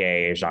Black,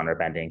 gay,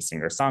 genre-bending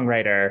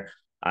singer-songwriter,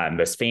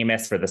 most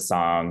famous for the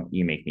song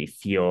 "You Make Me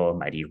Feel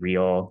Mighty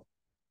Real."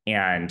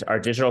 And our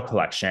digital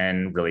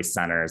collection really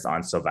centers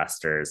on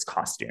Sylvester's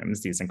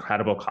costumes, these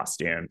incredible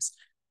costumes,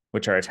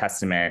 which are a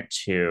testament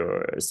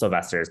to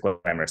Sylvester's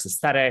glamorous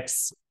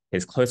aesthetics,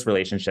 his close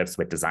relationships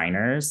with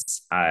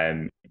designers,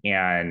 and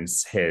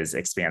his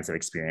expansive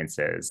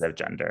experiences of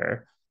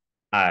gender.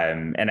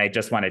 And I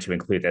just wanted to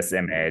include this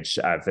image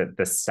of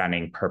the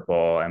stunning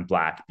purple and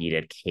Black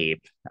beaded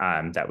cape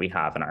that we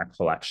have in our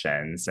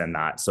collections and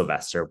that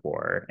Sylvester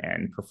wore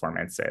in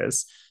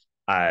performances.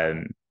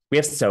 We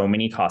have so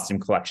many costume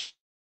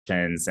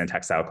collections and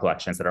textile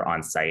collections that are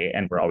on site,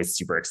 and we're always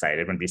super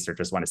excited when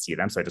researchers want to see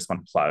them. So I just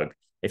want to plug,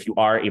 if you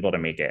are able to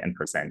make it in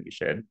person, you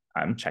should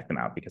check them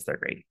out because they're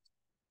great.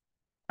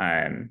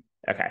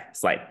 Okay,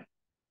 slide.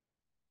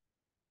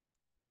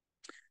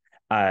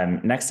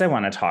 Next, I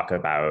want to talk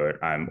about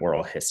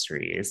oral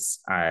histories,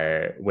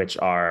 which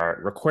are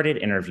recorded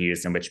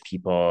interviews in which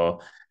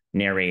people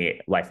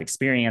narrate life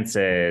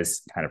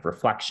experiences, kind of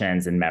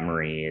reflections and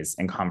memories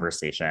in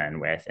conversation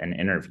with an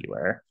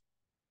interviewer.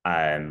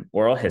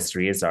 Oral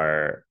histories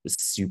are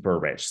super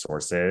rich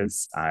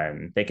sources.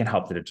 They can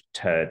help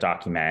to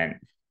document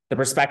the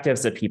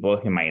perspectives of people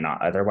who might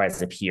not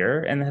otherwise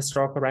appear in the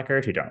historical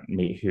record,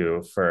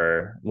 who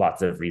for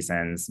lots of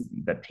reasons,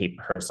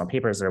 personal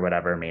papers or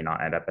whatever, may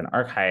not end up in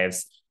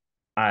archives.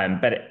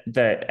 But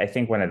I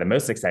think one of the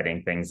most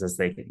exciting things is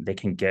they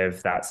can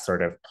give that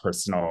sort of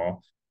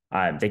personal,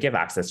 they give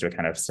access to a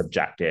kind of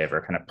subjective or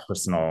kind of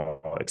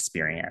personal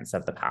experience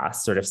of the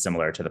past, sort of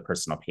similar to the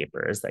personal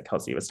papers that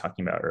Kelsi was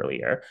talking about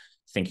earlier,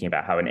 thinking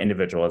about how an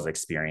individual's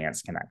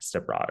experience connects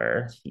to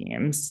broader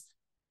themes.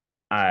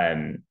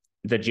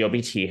 The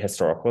GLBT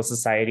Historical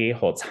Society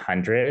holds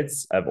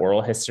hundreds of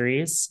oral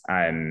histories.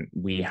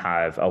 We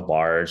have a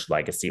large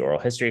legacy oral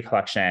history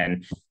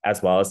collection,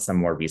 as well as some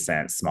more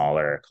recent,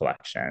 smaller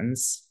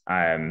collections.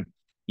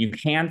 You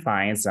can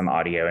find some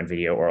audio and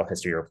video oral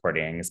history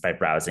recordings by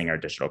browsing our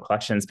digital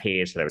collections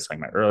page that I was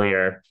talking about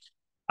earlier.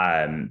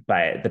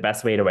 But the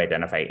best way to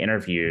identify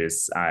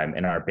interviews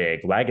in our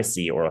big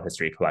legacy oral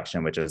history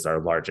collection, which is our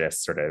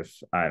largest sort of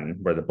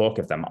where the bulk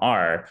of them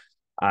are,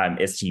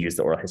 is to use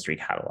the oral history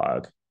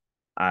catalog.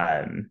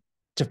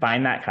 To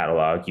find that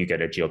catalog, you go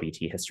to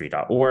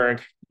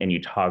glbthistory.org and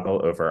you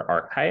toggle over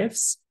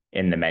archives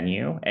in the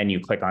menu and you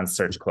click on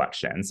search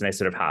collections. And I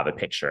sort of have a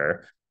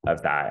picture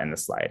of that in the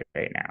slide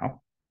right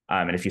now.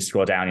 And if you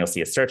scroll down, you'll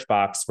see a search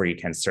box where you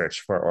can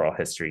search for oral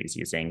histories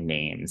using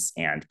names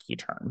and key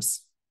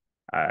terms.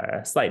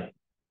 Slide.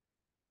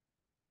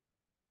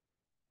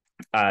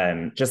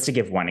 Just to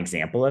give one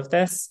example of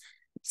this,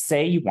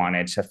 say you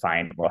wanted to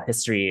find oral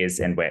histories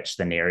in which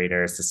the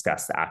narrators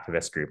discuss the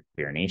activist group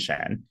Queer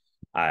Nation.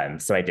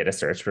 So I did a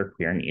search for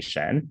Queer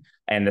Nation,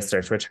 and the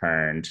search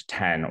returned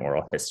 10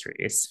 oral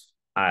histories.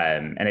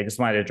 And I just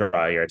wanted to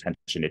draw your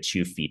attention to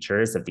two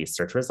features of these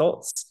search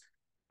results.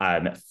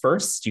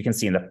 First, you can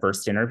see in the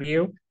first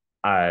interview,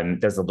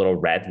 there's a little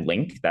red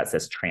link that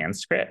says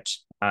transcript.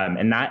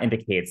 And that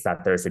indicates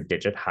that there's a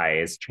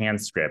digitized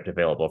transcript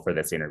available for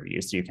this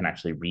interview. So you can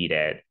actually read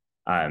it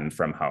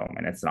from home,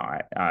 and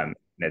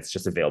it's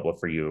just available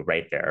for you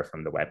right there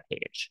from the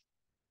webpage.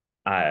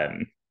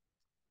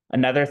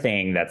 Another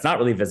thing that's not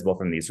really visible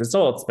from these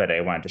results, but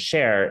I wanted to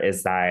share,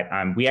 is that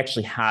we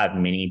actually have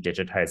many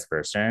digitized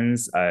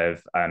versions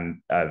of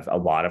a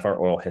lot of our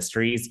oral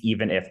histories,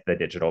 even if the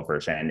digital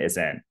version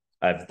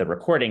of the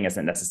recording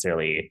isn't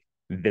necessarily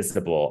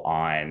visible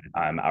on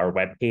our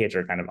webpage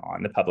or kind of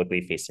on the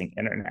publicly facing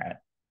internet.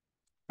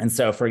 And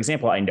so, for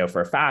example, I know for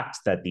a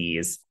fact that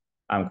these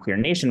Queer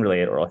Nation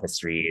related oral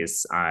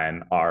histories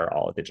are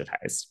all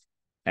digitized.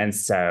 And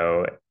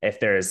so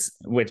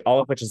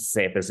all of which is to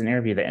say, if there's an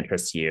interview that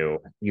interests you,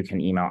 you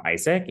can email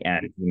Isaac,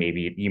 and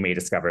maybe you may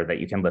discover that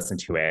you can listen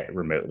to it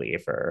remotely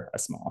for a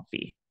small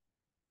fee.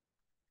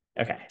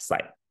 Okay,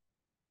 slide.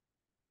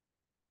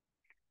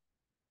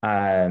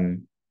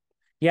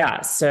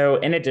 Yeah, so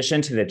in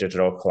addition to the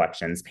digital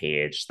collections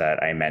page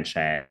that I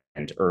mentioned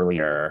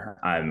earlier,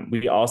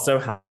 we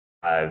also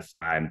have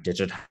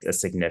digitized a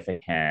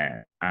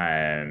significant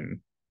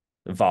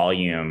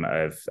volume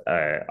of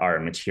our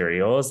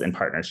materials in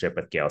partnership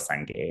with Gale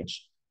Cengage.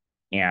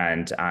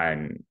 And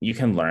you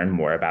can learn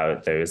more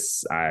about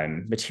those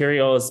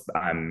materials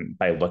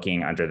by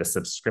looking under the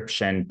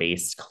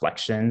subscription-based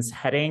collections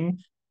heading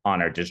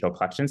on our digital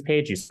collections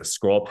page. You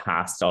scroll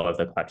past all of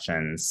the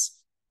collections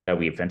that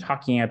we've been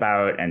talking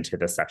about and to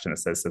the section that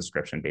says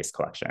subscription-based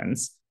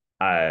collections.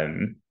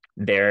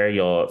 There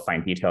you'll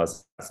find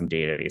details about some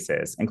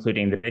databases,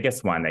 including the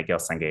biggest one that Gale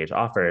Cengage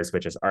offers,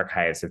 which is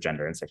Archives of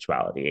Gender and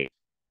Sexuality.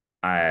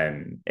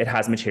 It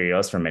has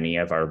materials from many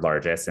of our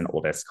largest and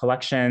oldest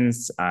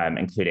collections,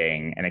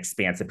 including an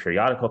expansive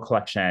periodical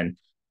collection.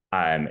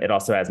 It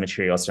also has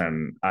materials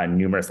from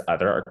numerous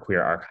other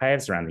queer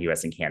archives around the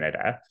US and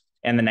Canada.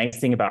 And the nice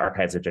thing about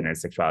Archives of Gender and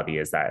Sexuality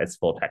is that it's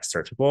full text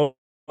searchable.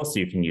 So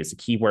you can use a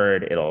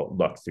keyword, it'll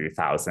look through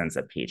thousands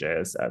of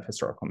pages of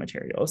historical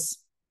materials.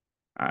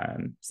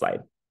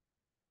 Slide.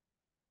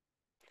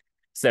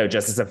 So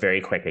just as a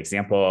very quick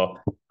example,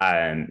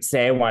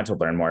 say I wanted to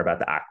learn more about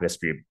the activist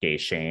group Gay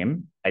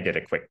Shame. I did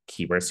a quick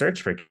keyword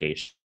search for Gay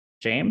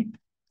Shame.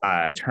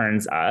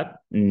 Turns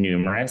up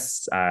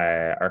numerous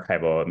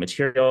archival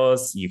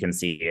materials. You can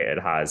see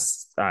it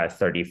has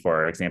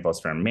 34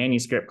 examples from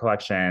manuscript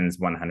collections,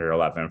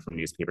 111 from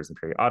newspapers and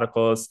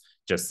periodicals,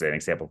 just an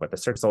example of what the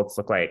search results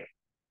look like.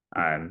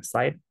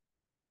 Slide.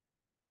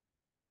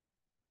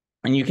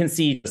 And you can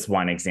see just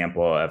one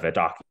example of a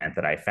document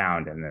that I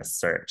found in this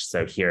search.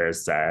 So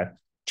here's a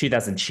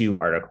 2002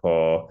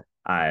 article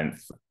from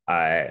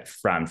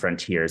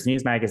Frontiers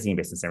News Magazine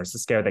based in San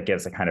Francisco that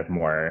gives a kind of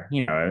more,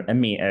 a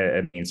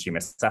mainstream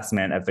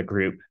assessment of the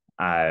group.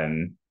 Yeah,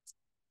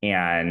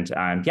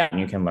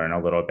 you can learn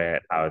a little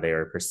bit how they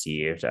were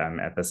perceived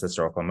at this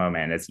historical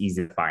moment. It's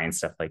easy to find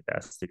stuff like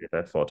this through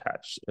the full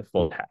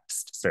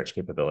text search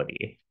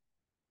capability.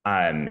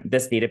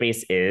 This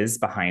database is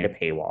behind a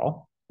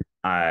paywall.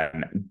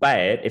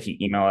 But if you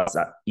email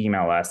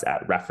us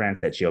at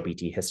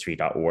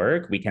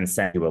reference@glbthistory.org, we can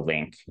send you a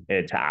link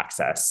to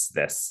access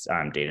this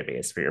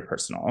database for your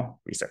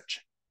personal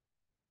research.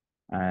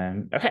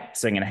 Okay,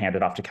 so I'm going to hand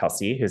it off to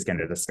Kelsi, who's going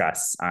to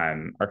discuss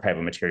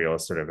archival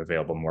materials sort of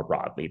available more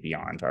broadly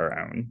beyond our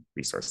own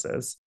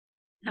resources.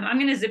 I'm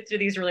going to zip through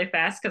these really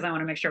fast because I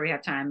want to make sure we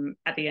have time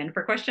at the end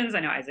for questions.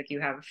 I know, Isaac,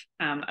 you have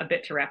a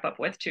bit to wrap up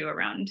with too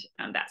around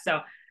that. So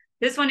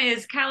this one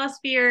is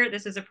Calisphere.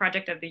 This is a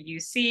project of the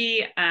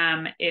UC.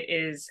 It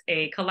is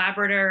a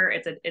collaborator.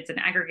 It's an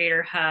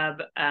aggregator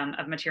hub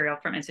of material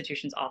from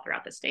institutions all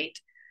throughout the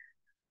state.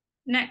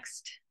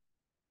 Next.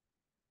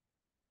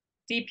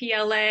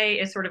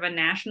 DPLA is sort of a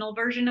national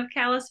version of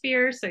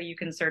Calisphere, so you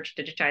can search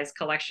digitized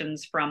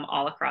collections from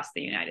all across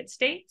the United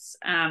States.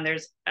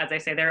 There's, as I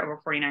say, there are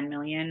over 49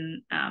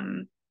 million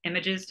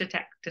images to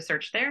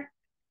search there.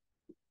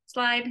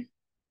 Slide.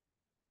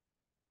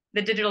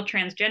 The Digital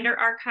Transgender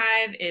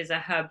Archive is a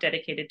hub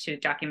dedicated to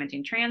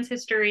documenting trans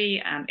history.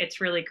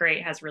 It's really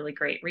great, has really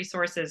great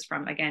resources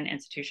from, again,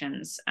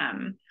 institutions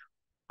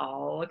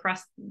all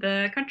across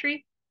the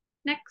country.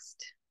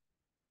 Next.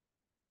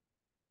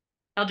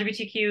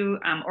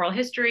 LGBTQ oral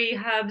history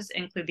hubs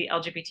include the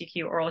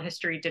LGBTQ Oral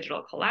History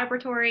Digital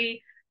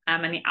Collaboratory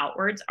and the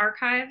Outwards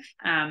Archive,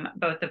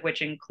 both of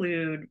which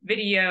include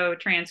video,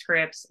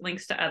 transcripts,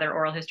 links to other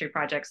oral history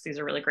projects. These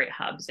are really great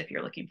hubs if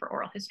you're looking for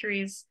oral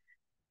histories.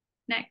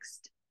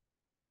 Next.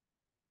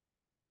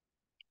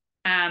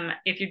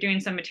 If you're doing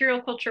some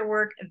material culture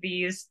work,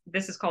 this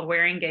is called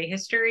Wearing Gay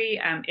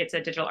History. It's a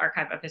digital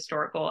archive of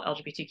historical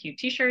LGBTQ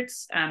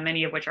t-shirts,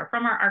 many of which are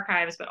from our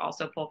archives, but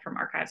also pulled from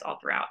archives all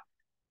throughout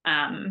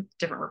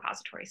different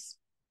repositories.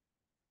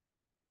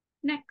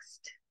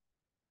 Next.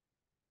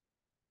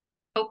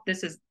 Oh,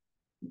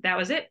 that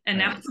was it. And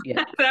now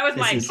yeah, that was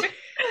my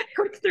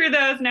quick through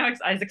those. Now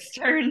it's Isaac's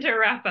turn to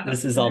wrap up.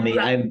 This is all me.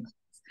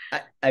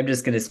 I'm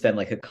just going to spend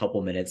like a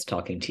couple minutes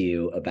talking to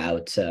you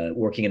about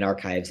working in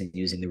archives and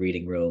using the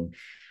reading room.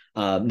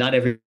 Not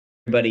everybody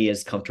everybody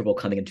is comfortable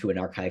coming into an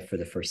archive for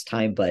the first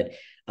time, but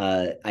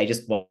I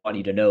just want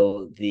you to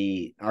know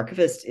the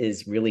archivist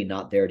is really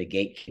not there to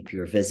gatekeep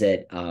your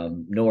visit,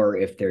 nor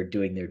if they're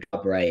doing their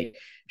job right,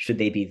 should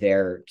they be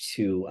there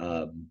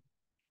to,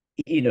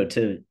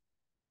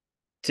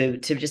 to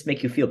just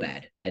make you feel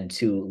bad and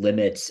to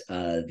limit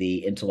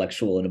the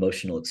intellectual and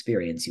emotional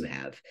experience you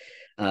have.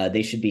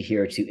 They should be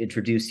here to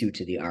introduce you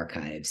to the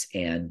archives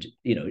and,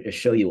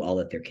 show you all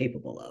that they're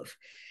capable of.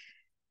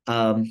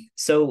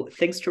 So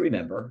things to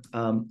remember.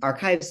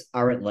 Archives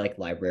aren't like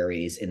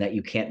libraries in that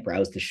you can't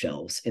browse the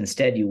shelves.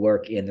 Instead, you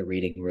work in the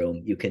reading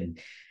room. You can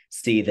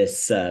see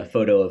this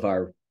photo of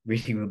our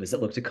reading room as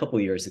it looked a couple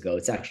years ago.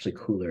 It's actually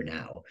cooler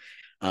now.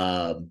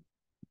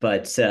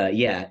 But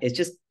yeah, it's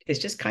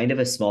just kind of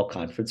a small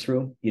conference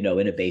room, in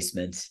a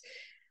basement.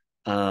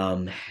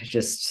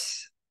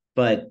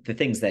 But the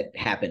things that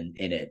happen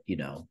in it,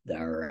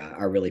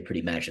 are really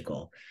pretty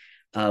magical.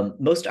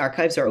 Most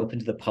archives are open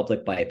to the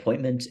public by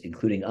appointment,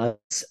 including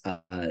us,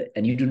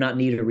 and you do not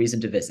need a reason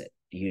to visit.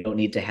 You don't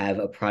need to have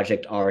a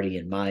project already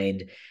in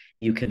mind.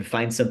 You can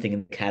find something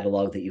in the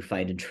catalog that you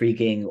find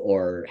intriguing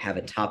or have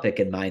a topic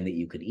in mind that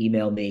you could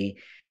email me,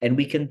 and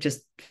we can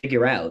just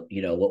figure out,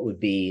 what would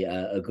be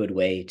a good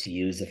way to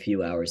use a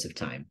few hours of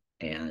time.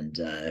 And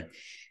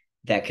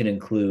that can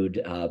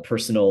include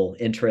personal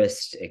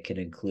interest. It can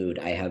include,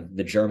 I have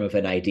the germ of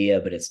an idea,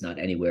 but it's not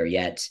anywhere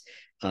yet.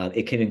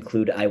 It can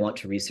include, I want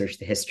to research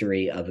the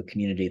history of a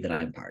community that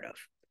I'm part of.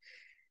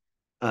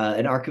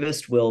 An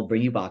archivist will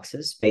bring you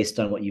boxes based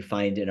on what you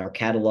find in our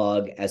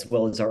catalog, as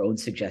well as our own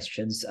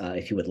suggestions.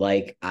 If you would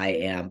like, I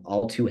am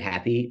all too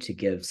happy to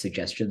give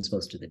suggestions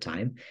most of the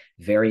time.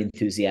 Very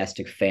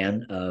enthusiastic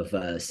fan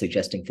of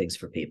suggesting things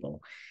for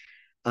people.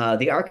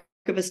 The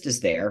archivist is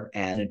there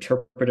as an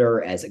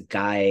interpreter, as a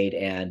guide,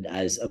 and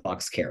as a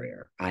box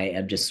carrier. I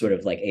am just sort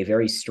of like a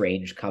very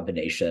strange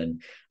combination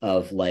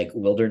of like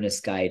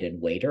wilderness guide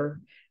and waiter.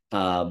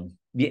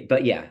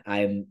 But yeah,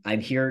 I'm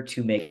here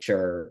to make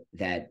sure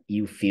that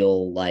you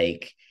feel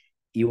like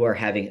you are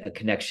having a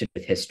connection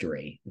with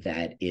history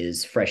that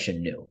is fresh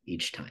and new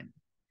each time.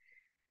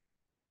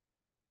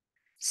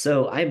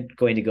 So I'm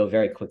going to go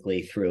very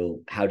quickly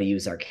through how to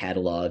use our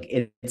catalog.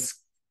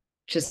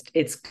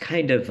 It's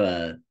kind of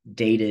a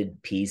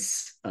dated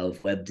piece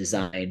of web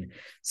design.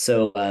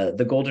 So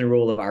the golden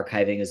rule of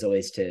archiving is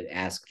always to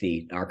ask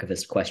the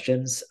archivist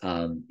questions.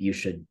 You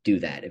should do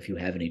that if you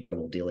have any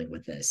trouble dealing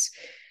with this.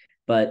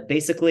 But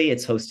basically,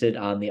 it's hosted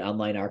on the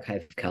Online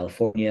Archive of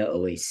California,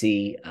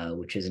 OAC,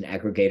 which is an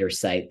aggregator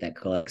site that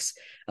collects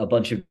a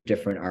bunch of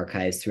different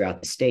archives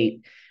throughout the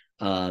state.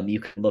 You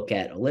can look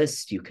at a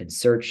list, you can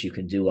search, you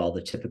can do all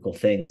the typical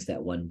things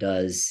that one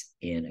does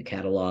in a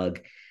catalog.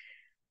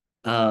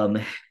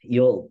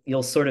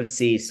 You'll sort of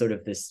see sort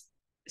of this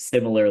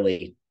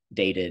similarly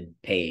dated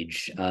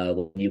page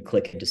when you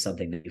click into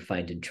something that you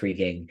find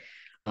intriguing.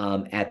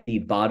 At the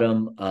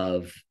bottom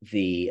of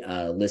the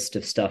list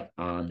of stuff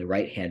on the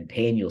right-hand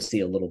pane, you'll see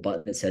a little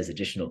button that says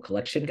additional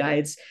collection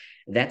guides.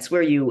 That's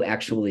where you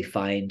actually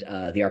find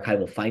the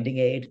archival finding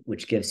aid,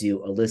 which gives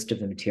you a list of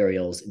the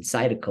materials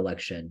inside a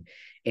collection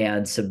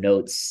and some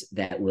notes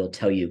that will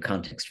tell you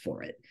context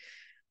for it.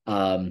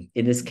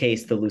 In this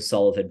case, the Lou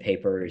Sullivan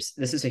papers,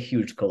 this is a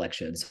huge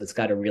collection, so it's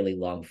got a really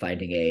long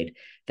finding aid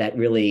that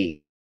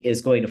really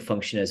is going to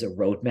function as a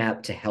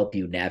roadmap to help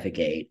you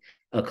navigate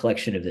a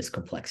collection of this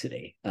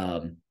complexity.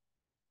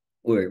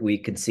 Where we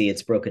can see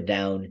it's broken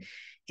down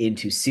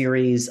into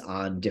series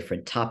on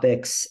different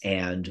topics,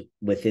 and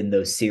within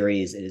those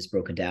series, it is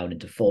broken down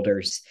into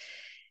folders.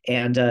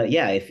 And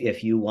yeah,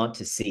 if you want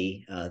to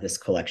see this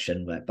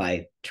collection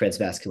by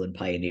transmasculine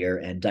pioneer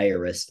and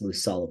diarist Lou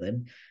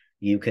Sullivan,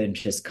 you can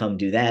just come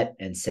do that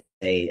and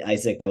say,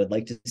 Isaac, I would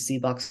like to see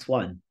box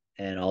one.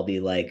 And I'll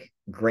be like,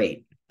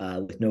 great.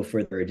 With no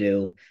further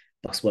ado,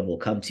 box one will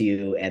come to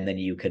you, and then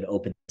you can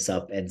open this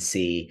up and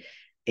see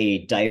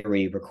a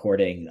diary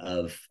recording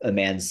of a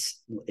man's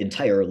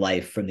entire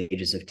life from the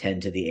ages of 10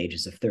 to the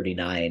ages of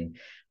 39,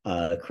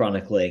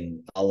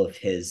 chronicling all of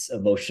his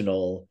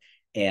emotional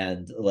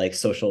and like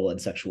social and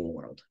sexual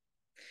world.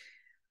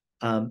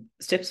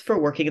 Tips for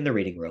working in the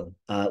reading room,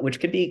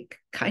 which can be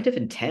kind of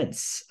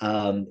intense.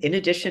 In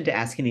addition to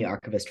asking the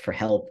archivist for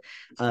help,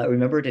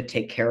 remember to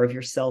take care of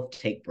yourself,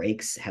 take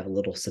breaks, have a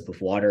little sip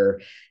of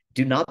water.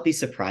 Do not be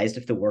surprised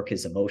if the work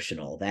is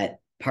emotional. That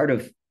part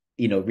of,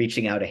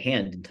 reaching out a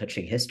hand and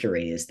touching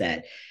history is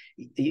that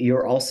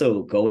you're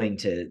also going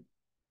to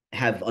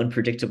have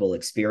unpredictable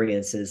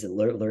experiences and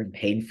learn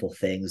painful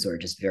things or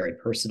just very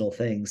personal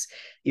things.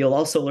 You'll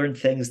also learn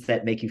things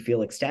that make you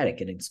feel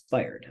ecstatic and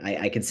inspired.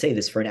 I can say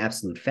this for an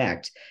absolute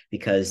fact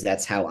because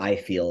that's how I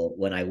feel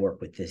when I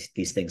work with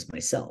these things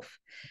myself.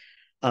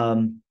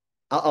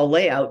 I'll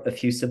lay out a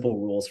few simple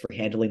rules for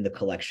handling the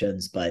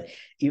collections, but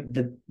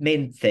the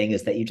main thing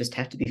is that you just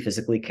have to be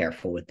physically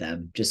careful with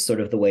them, just sort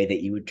of the way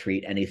that you would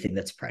treat anything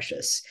that's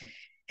precious.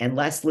 And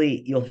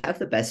lastly, you'll have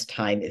the best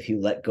time if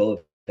you let go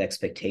of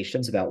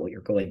expectations about what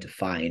you're going to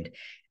find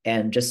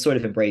and just sort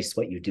of embrace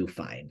what you do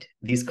find.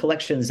 These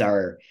collections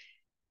are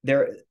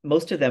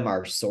most of them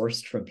are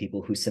sourced from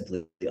people who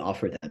simply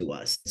offer them to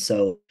us.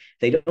 So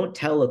they don't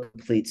tell a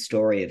complete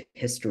story of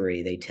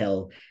history. They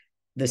tell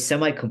the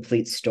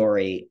semi-complete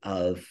story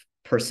of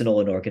personal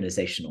and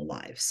organizational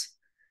lives.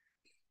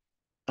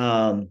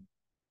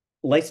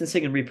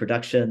 Licensing and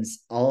reproductions,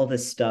 all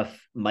this stuff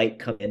might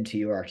come into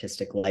your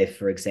artistic life.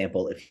 For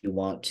example, if you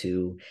want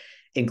to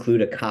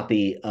include a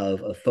copy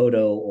of a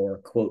photo or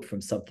a quote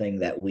from something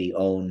that we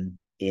own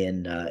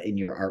in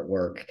your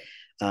artwork.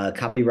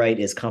 Copyright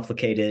is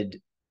complicated,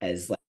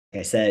 as like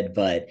I said,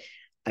 but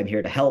I'm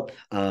here to help.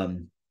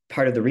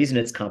 Part of the reason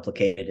it's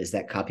complicated is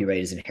that copyright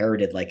is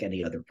inherited like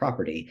any other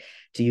property.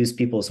 To use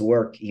people's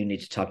work, you need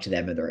to talk to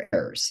them and their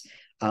heirs.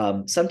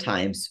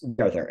 Sometimes we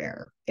are their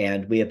heir,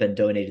 and we have been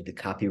donated the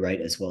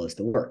copyright as well as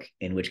the work,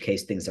 in which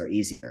case things are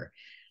easier.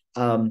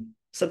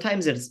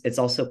 Sometimes it's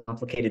also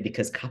complicated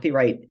because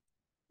copyright,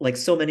 like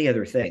so many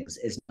other things,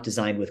 is not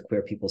designed with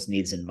queer people's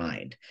needs in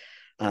mind.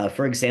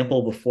 For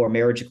example, before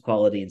marriage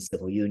equality and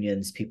civil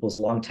unions, people's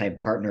longtime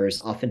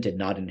partners often did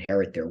not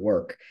inherit their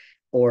work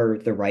or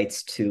the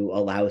rights to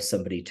allow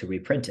somebody to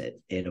reprint it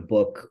in a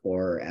book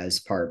or as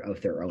part of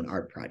their own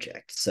art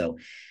project. So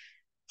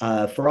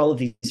for all of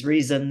these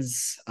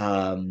reasons,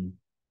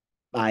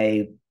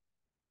 I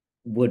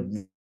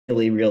would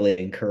really, really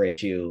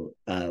encourage you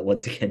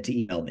once again to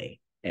email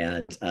me,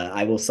 and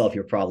I will solve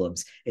your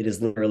problems. It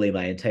is literally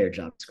my entire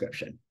job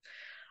description.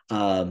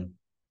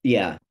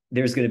 Yeah,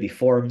 there's going to be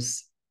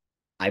forms.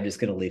 I'm just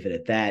going to leave it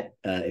at that.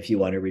 If you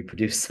want to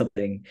reproduce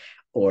something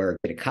or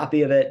get a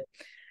copy of it.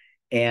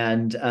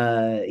 And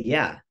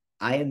yeah,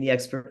 I am the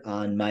expert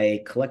on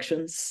my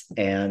collections.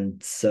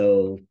 And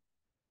so,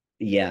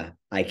 yeah,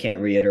 I can't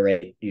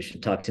reiterate, you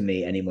should talk to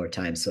me any more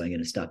times. So I'm going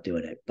to stop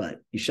doing it, but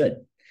you should.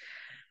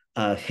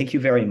 Thank you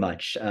very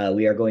much.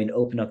 We are going to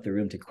open up the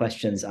room to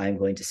questions. I'm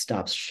going to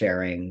stop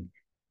sharing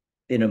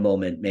in a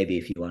moment, maybe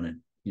if you want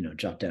to,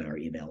 jot down our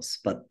emails,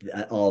 but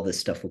all this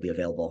stuff will be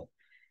available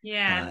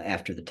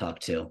after the talk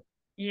too.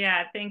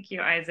 Yeah, thank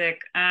you, Isaac.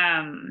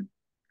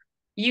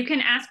 You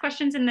can ask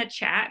questions in the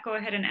chat. Go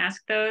ahead and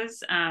ask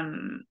those.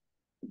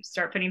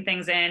 Start putting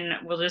things in.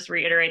 We'll just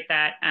reiterate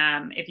that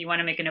if you want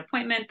to make an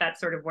appointment,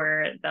 that's sort of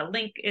where the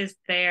link is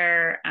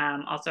there.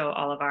 Also,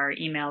 all of our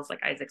emails,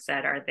 like Isaac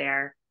said, are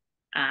there.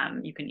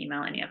 You can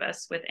email any of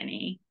us with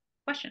any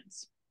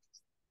questions.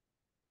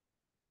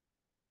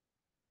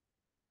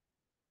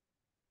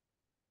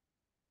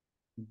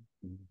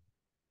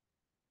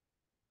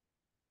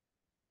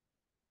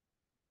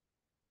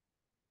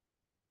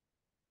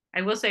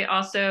 I will say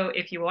also,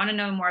 if you want to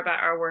know more about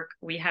our work,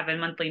 we have a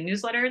monthly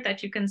newsletter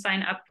that you can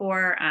sign up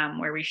for,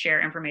 where we share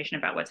information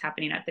about what's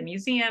happening at the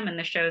museum and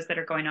the shows that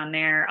are going on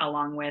there,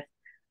 along with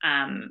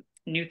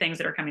new things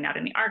that are coming out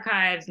in the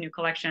archives, new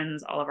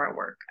collections, all of our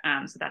work.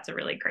 So that's a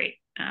really great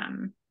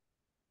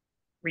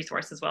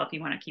resource as well if you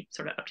want to keep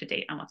sort of up to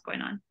date on what's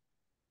going on.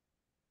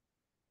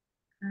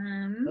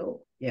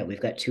 Oh, yeah,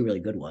 we've got two really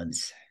good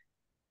ones.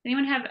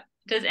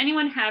 Does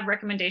anyone have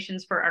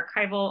recommendations for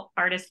archival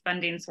artist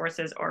funding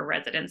sources or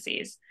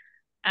residencies?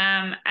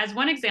 As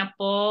one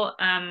example,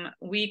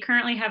 we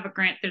currently have a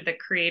grant through the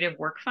Creative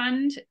Work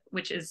Fund,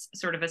 which is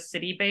sort of a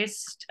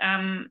city-based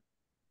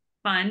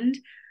fund,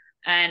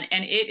 and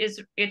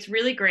it's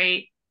really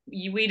great.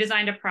 We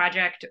designed a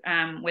project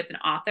with an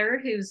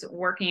author who's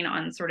working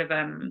on sort of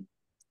an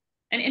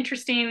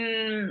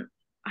interesting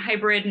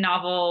hybrid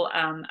novel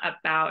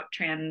about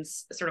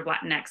trans sort of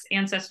Latinx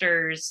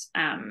ancestors,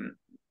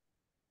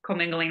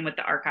 commingling with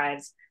the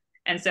archives.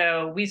 And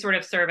so we sort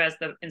of serve as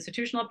the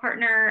institutional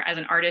partner. As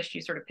an artist,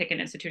 you sort of pick an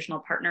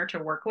institutional partner to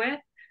work with.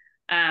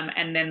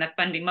 And then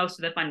most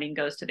of the funding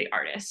goes to the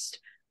artist,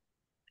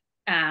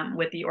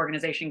 with the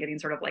organization getting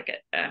sort of like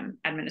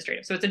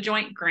administrative. So it's a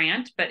joint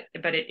grant, but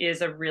it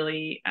is a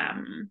really,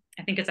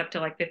 I think it's up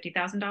to like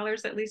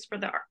 $50,000 at least for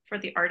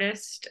the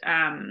artist.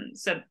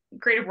 So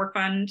Creative Work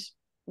Fund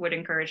would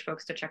encourage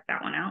folks to check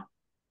that one out.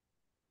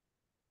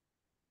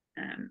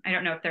 I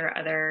don't know if there are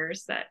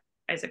others that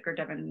Isaac or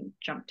Devin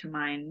jump to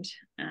mind.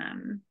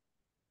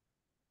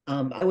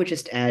 I would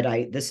just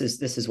add, this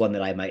is one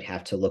that I might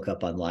have to look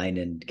up online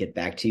and get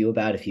back to you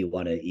about if you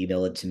want to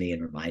email it to me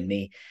and remind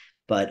me.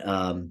 But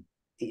a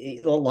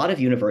lot of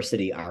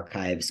university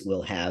archives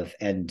will have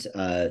and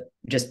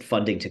just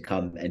funding to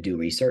come and do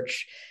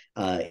research.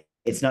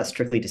 It's not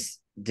strictly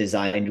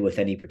designed with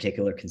any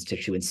particular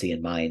constituency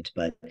in mind,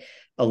 but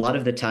a lot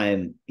of the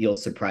time you'll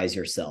surprise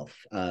yourself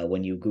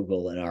when you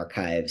Google an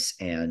archives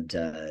and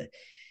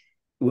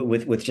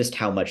with just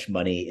how much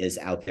money is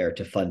out there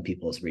to fund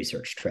people's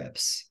research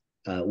trips.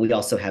 We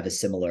also have a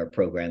similar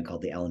program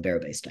called the Alan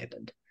Barabay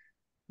Stipend.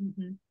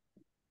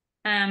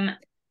 Mm-hmm.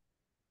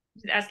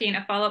 Asking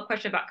a follow-up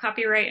question about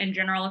copyright in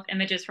general. If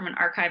images from an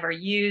archive are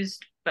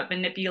used but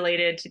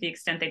manipulated to the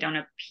extent they don't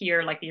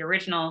appear like the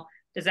original,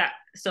 does that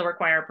still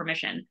require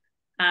permission?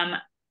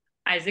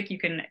 Isaac, you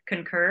can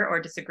concur or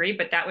disagree,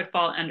 but that would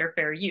fall under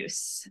fair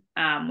use,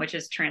 which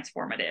is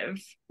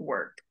transformative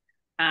work.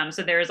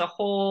 So there is a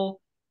whole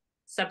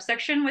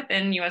subsection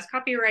within US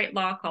copyright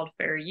law called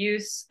fair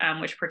use,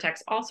 which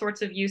protects all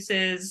sorts of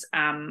uses.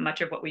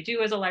 Much of what we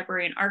do as a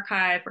library and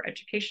archive for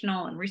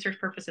educational and research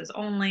purposes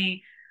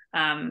only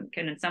can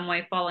in some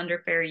way fall under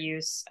fair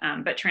use,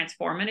 but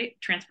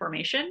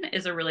transformation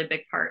is a really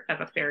big part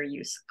of a fair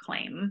use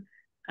claim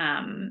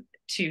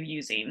to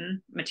using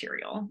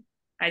material.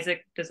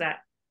 Isaac, does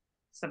that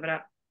sum it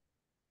up?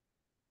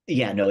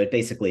 Yeah, no, it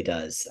basically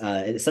does.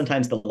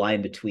 Sometimes the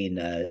line between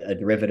a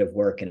derivative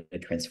work and a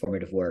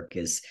transformative work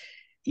is,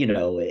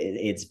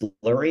 it's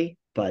blurry,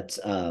 but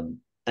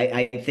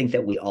I think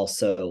that we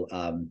also,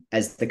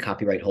 as the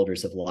copyright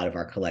holders of a lot of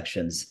our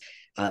collections,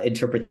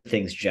 interpret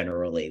things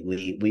generally.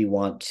 We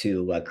want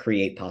to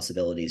create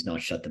possibilities,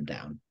 not shut them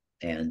down.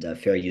 And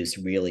fair use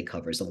really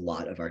covers a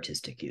lot of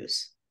artistic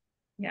use.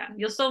 Yeah,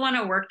 you'll still want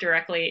to work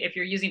directly. If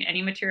you're using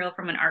any material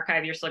from an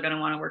archive, you're still going to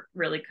want to work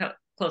really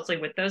closely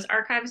with those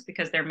archives,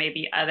 because there may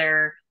be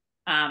other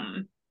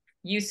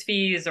use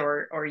fees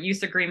or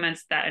use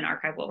agreements that an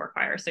archive will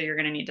require. So you're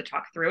going to need to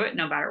talk through it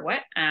no matter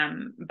what.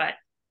 But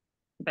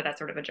that's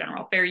sort of a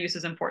general. Fair use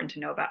is important to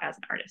know about as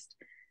an artist.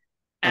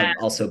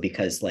 Also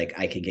because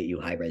I can get you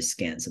high-res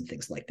scans and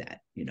things like that,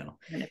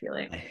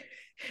 Manipulate.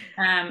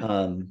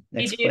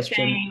 Next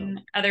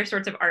question. Other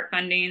sorts of art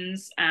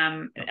fundings,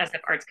 SF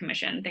Arts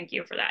Commission. Thank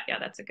you for that. Yeah,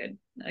 that's a good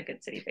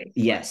city face.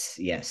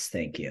 Yes,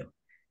 thank you.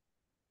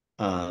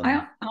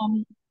 I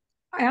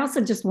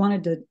also just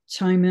wanted to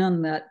chime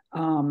in that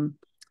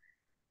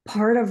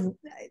part of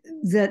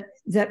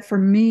that for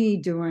me,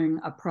 doing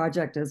a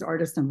project as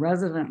artist in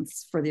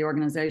residence for the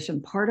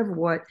organization, part of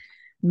what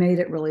made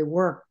it really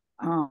work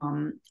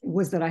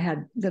was that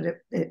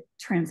it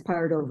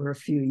transpired over a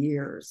few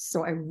years.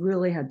 So I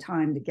really had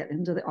time to get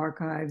into the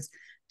archives,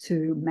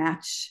 to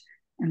match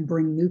and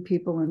bring new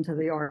people into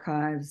the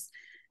archives.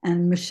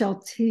 And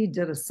Michelle T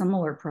did a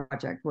similar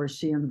project where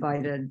she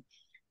invited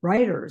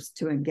writers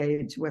to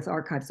engage with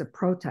archives of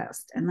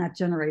protest. And that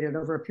generated,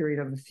 over a period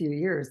of a few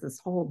years, this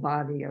whole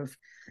body of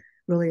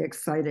really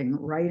exciting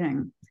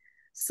writing.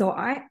 So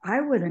I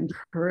would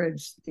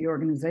encourage the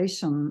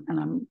organization, and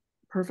I'm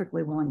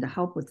perfectly willing to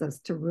help with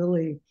this, to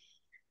really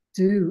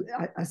do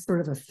a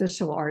sort of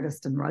official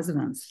artist in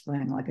residence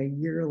thing, like a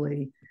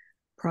yearly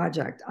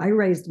project. I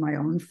raised my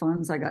own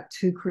funds. I got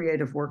 2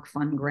 Creative Work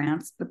Fund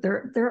grants, but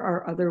there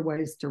are other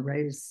ways to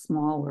raise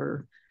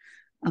smaller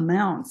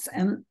amounts.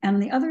 And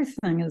the other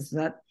thing is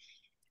that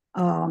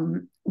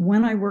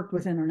when I worked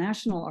with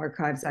international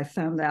archives, I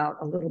found out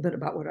a little bit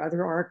about what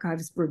other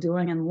archives were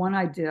doing. And one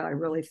idea I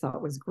really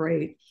thought was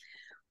great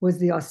was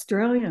the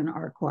Australian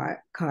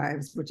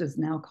Archives, which is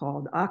now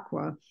called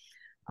Aqua.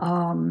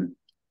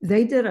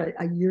 They did a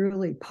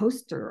yearly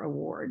poster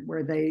award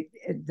where they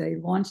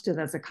launched it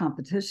as a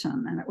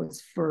competition, and it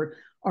was for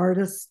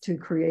artists to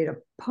create a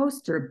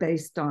poster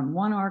based on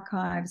one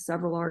archive,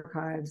 several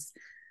archives,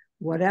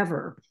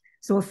 whatever.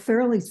 So a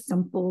fairly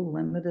simple,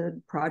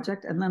 limited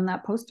project. And then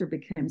that poster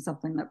became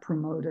something that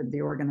promoted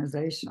the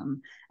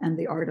organization, and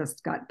the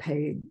artist got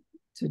paid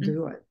to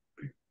do it.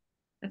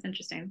 That's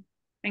interesting.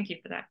 Thank you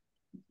for that.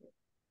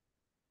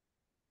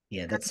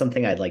 Yeah, that's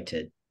something I'd like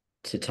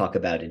to talk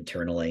about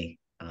internally.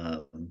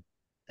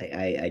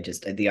 I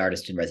just, the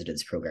artist in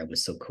residence program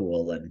was so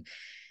cool, and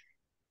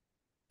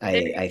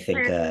I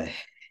think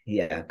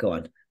yeah, go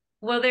on.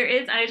 Well, there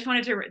is. I just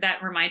wanted to.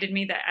 That reminded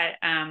me that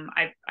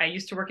I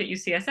used to work at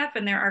UCSF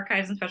and their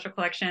archives and special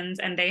collections,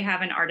 and they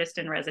have an artist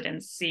in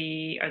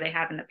residency, or they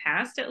have in the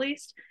past at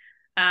least,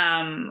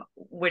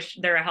 which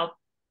they're a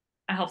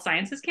health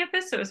sciences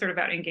campus, so it was sort of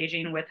about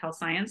engaging with health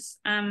science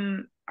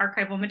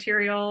archival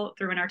material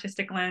through an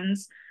artistic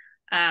lens.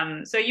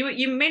 So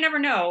you may never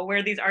know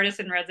where these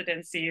artists in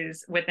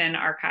residencies within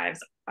archives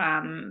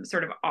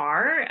sort of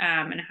are,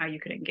 and how you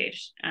could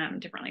engage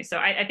differently. So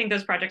I think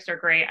those projects are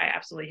great. I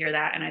absolutely hear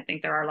that, and I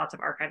think there are lots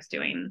of archives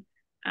doing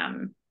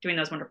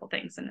those wonderful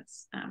things. And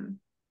it's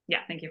yeah,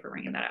 thank you for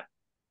bringing that up.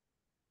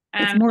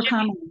 It's more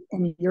common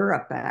in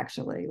Europe,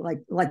 actually.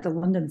 Like the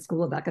London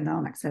School of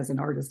Economics has an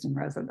artist in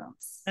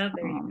residence. Oh,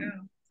 there you go.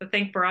 So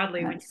think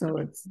broadly. So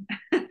it's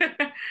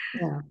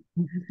yeah.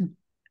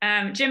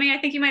 Jimmy, I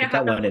think you might have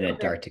got one in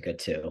Antarctica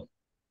too.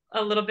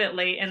 A little bit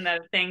late in the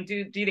thing.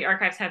 Do the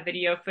archives have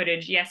video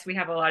footage? Yes, we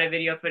have a lot of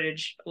video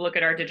footage. Look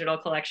at our digital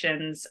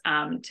collections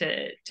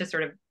to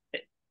sort of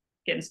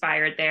get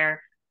inspired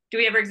there. Do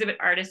we ever exhibit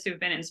artists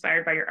who've been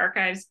inspired by your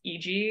archives?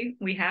 E.g.,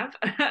 we have.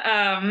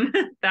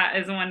 That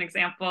is one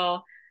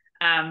example.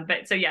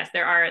 But so yes,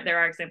 there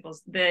are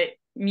examples. The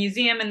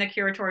museum and the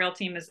curatorial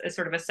team is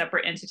sort of a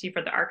separate entity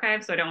for the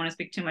archive, so I don't want to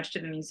speak too much to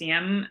the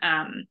museum.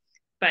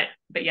 But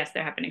yes,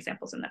 there have been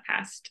examples in the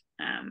past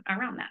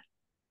around that.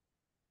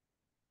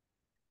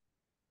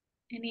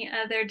 Any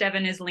other?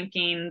 Devin is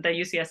linking the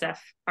UCSF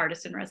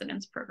Artist in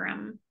Residence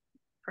program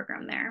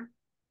there.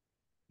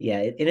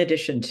 Yeah, in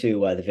addition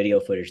to the video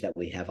footage that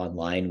we have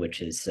online,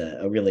 which is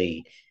a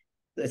really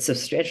a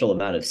substantial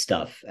amount of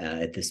stuff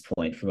at this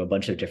point from a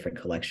bunch of different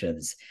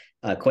collections.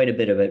 Quite a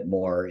bit of it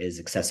more is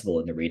accessible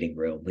in the reading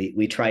room.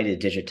 We try to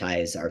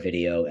digitize our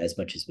video as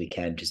much as we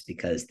can, just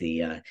because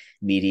the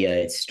media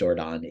it's stored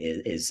on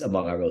is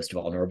among our most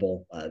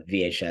vulnerable.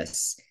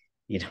 VHS,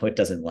 it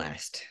doesn't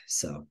last.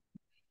 So.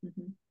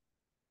 Mm-hmm.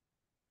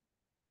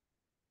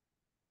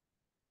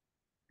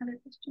 Other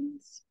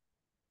questions?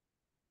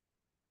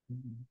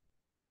 Mm-hmm.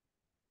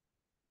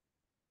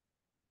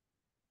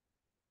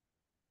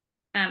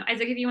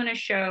 Isaac, if you want to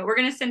show, we're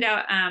going to send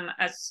out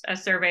a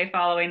survey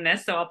following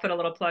this. So I'll put a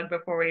little plug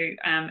before we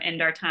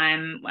end our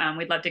time.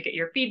 We'd love to get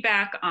your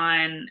feedback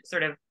on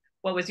sort of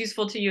what was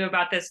useful to you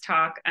about this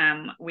talk.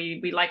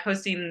 We like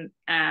hosting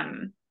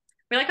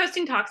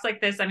talks like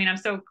this. I mean, I'm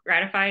so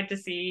gratified to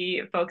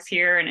see folks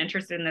here and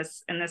interested in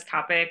this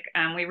topic.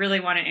 We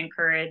really want to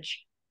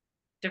encourage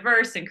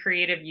diverse and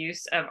creative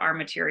use of our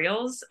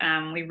materials.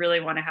 We really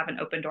want to have an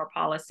open door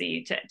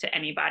policy to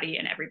anybody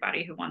and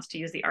everybody who wants to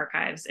use the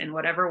archives in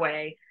whatever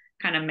way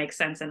kind of makes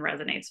sense and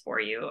resonates for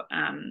you.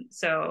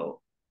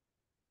 So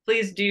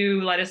please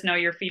do let us know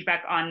your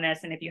feedback on this.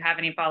 And if you have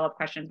any follow-up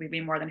questions, we'd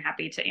be more than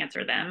happy to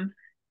answer them.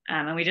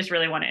 And we just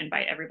really want to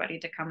invite everybody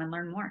to come and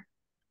learn more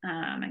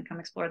and come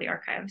explore the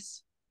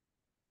archives.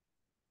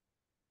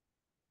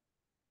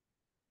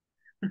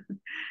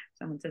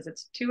 Someone says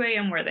it's 2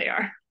 a.m. where they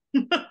are.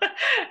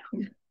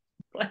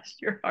 Bless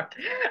your heart.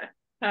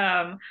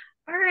 All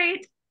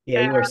right.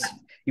 Yeah,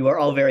 you are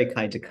all very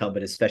kind to come,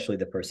 but especially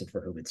the person for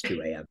whom it's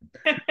 2 a.m.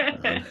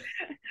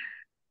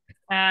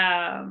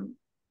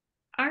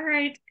 All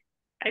right.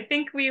 I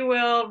think we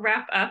will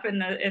wrap up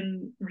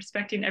in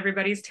respecting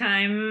everybody's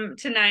time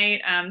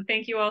tonight.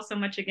 Thank you all so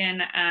much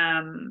again.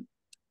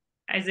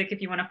 Isaac,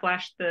 if you want to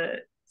flash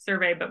the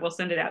survey, but we'll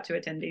send it out to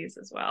attendees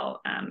as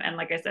well. And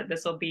like I said,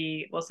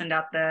 we'll send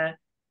out the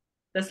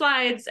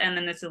slides, and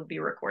then this will be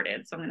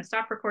recorded. So I'm going to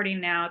stop recording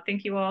now.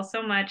 Thank you all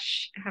so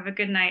much. Have a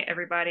good night,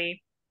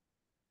 everybody.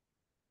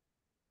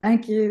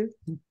 Thank you.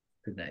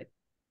 Good night.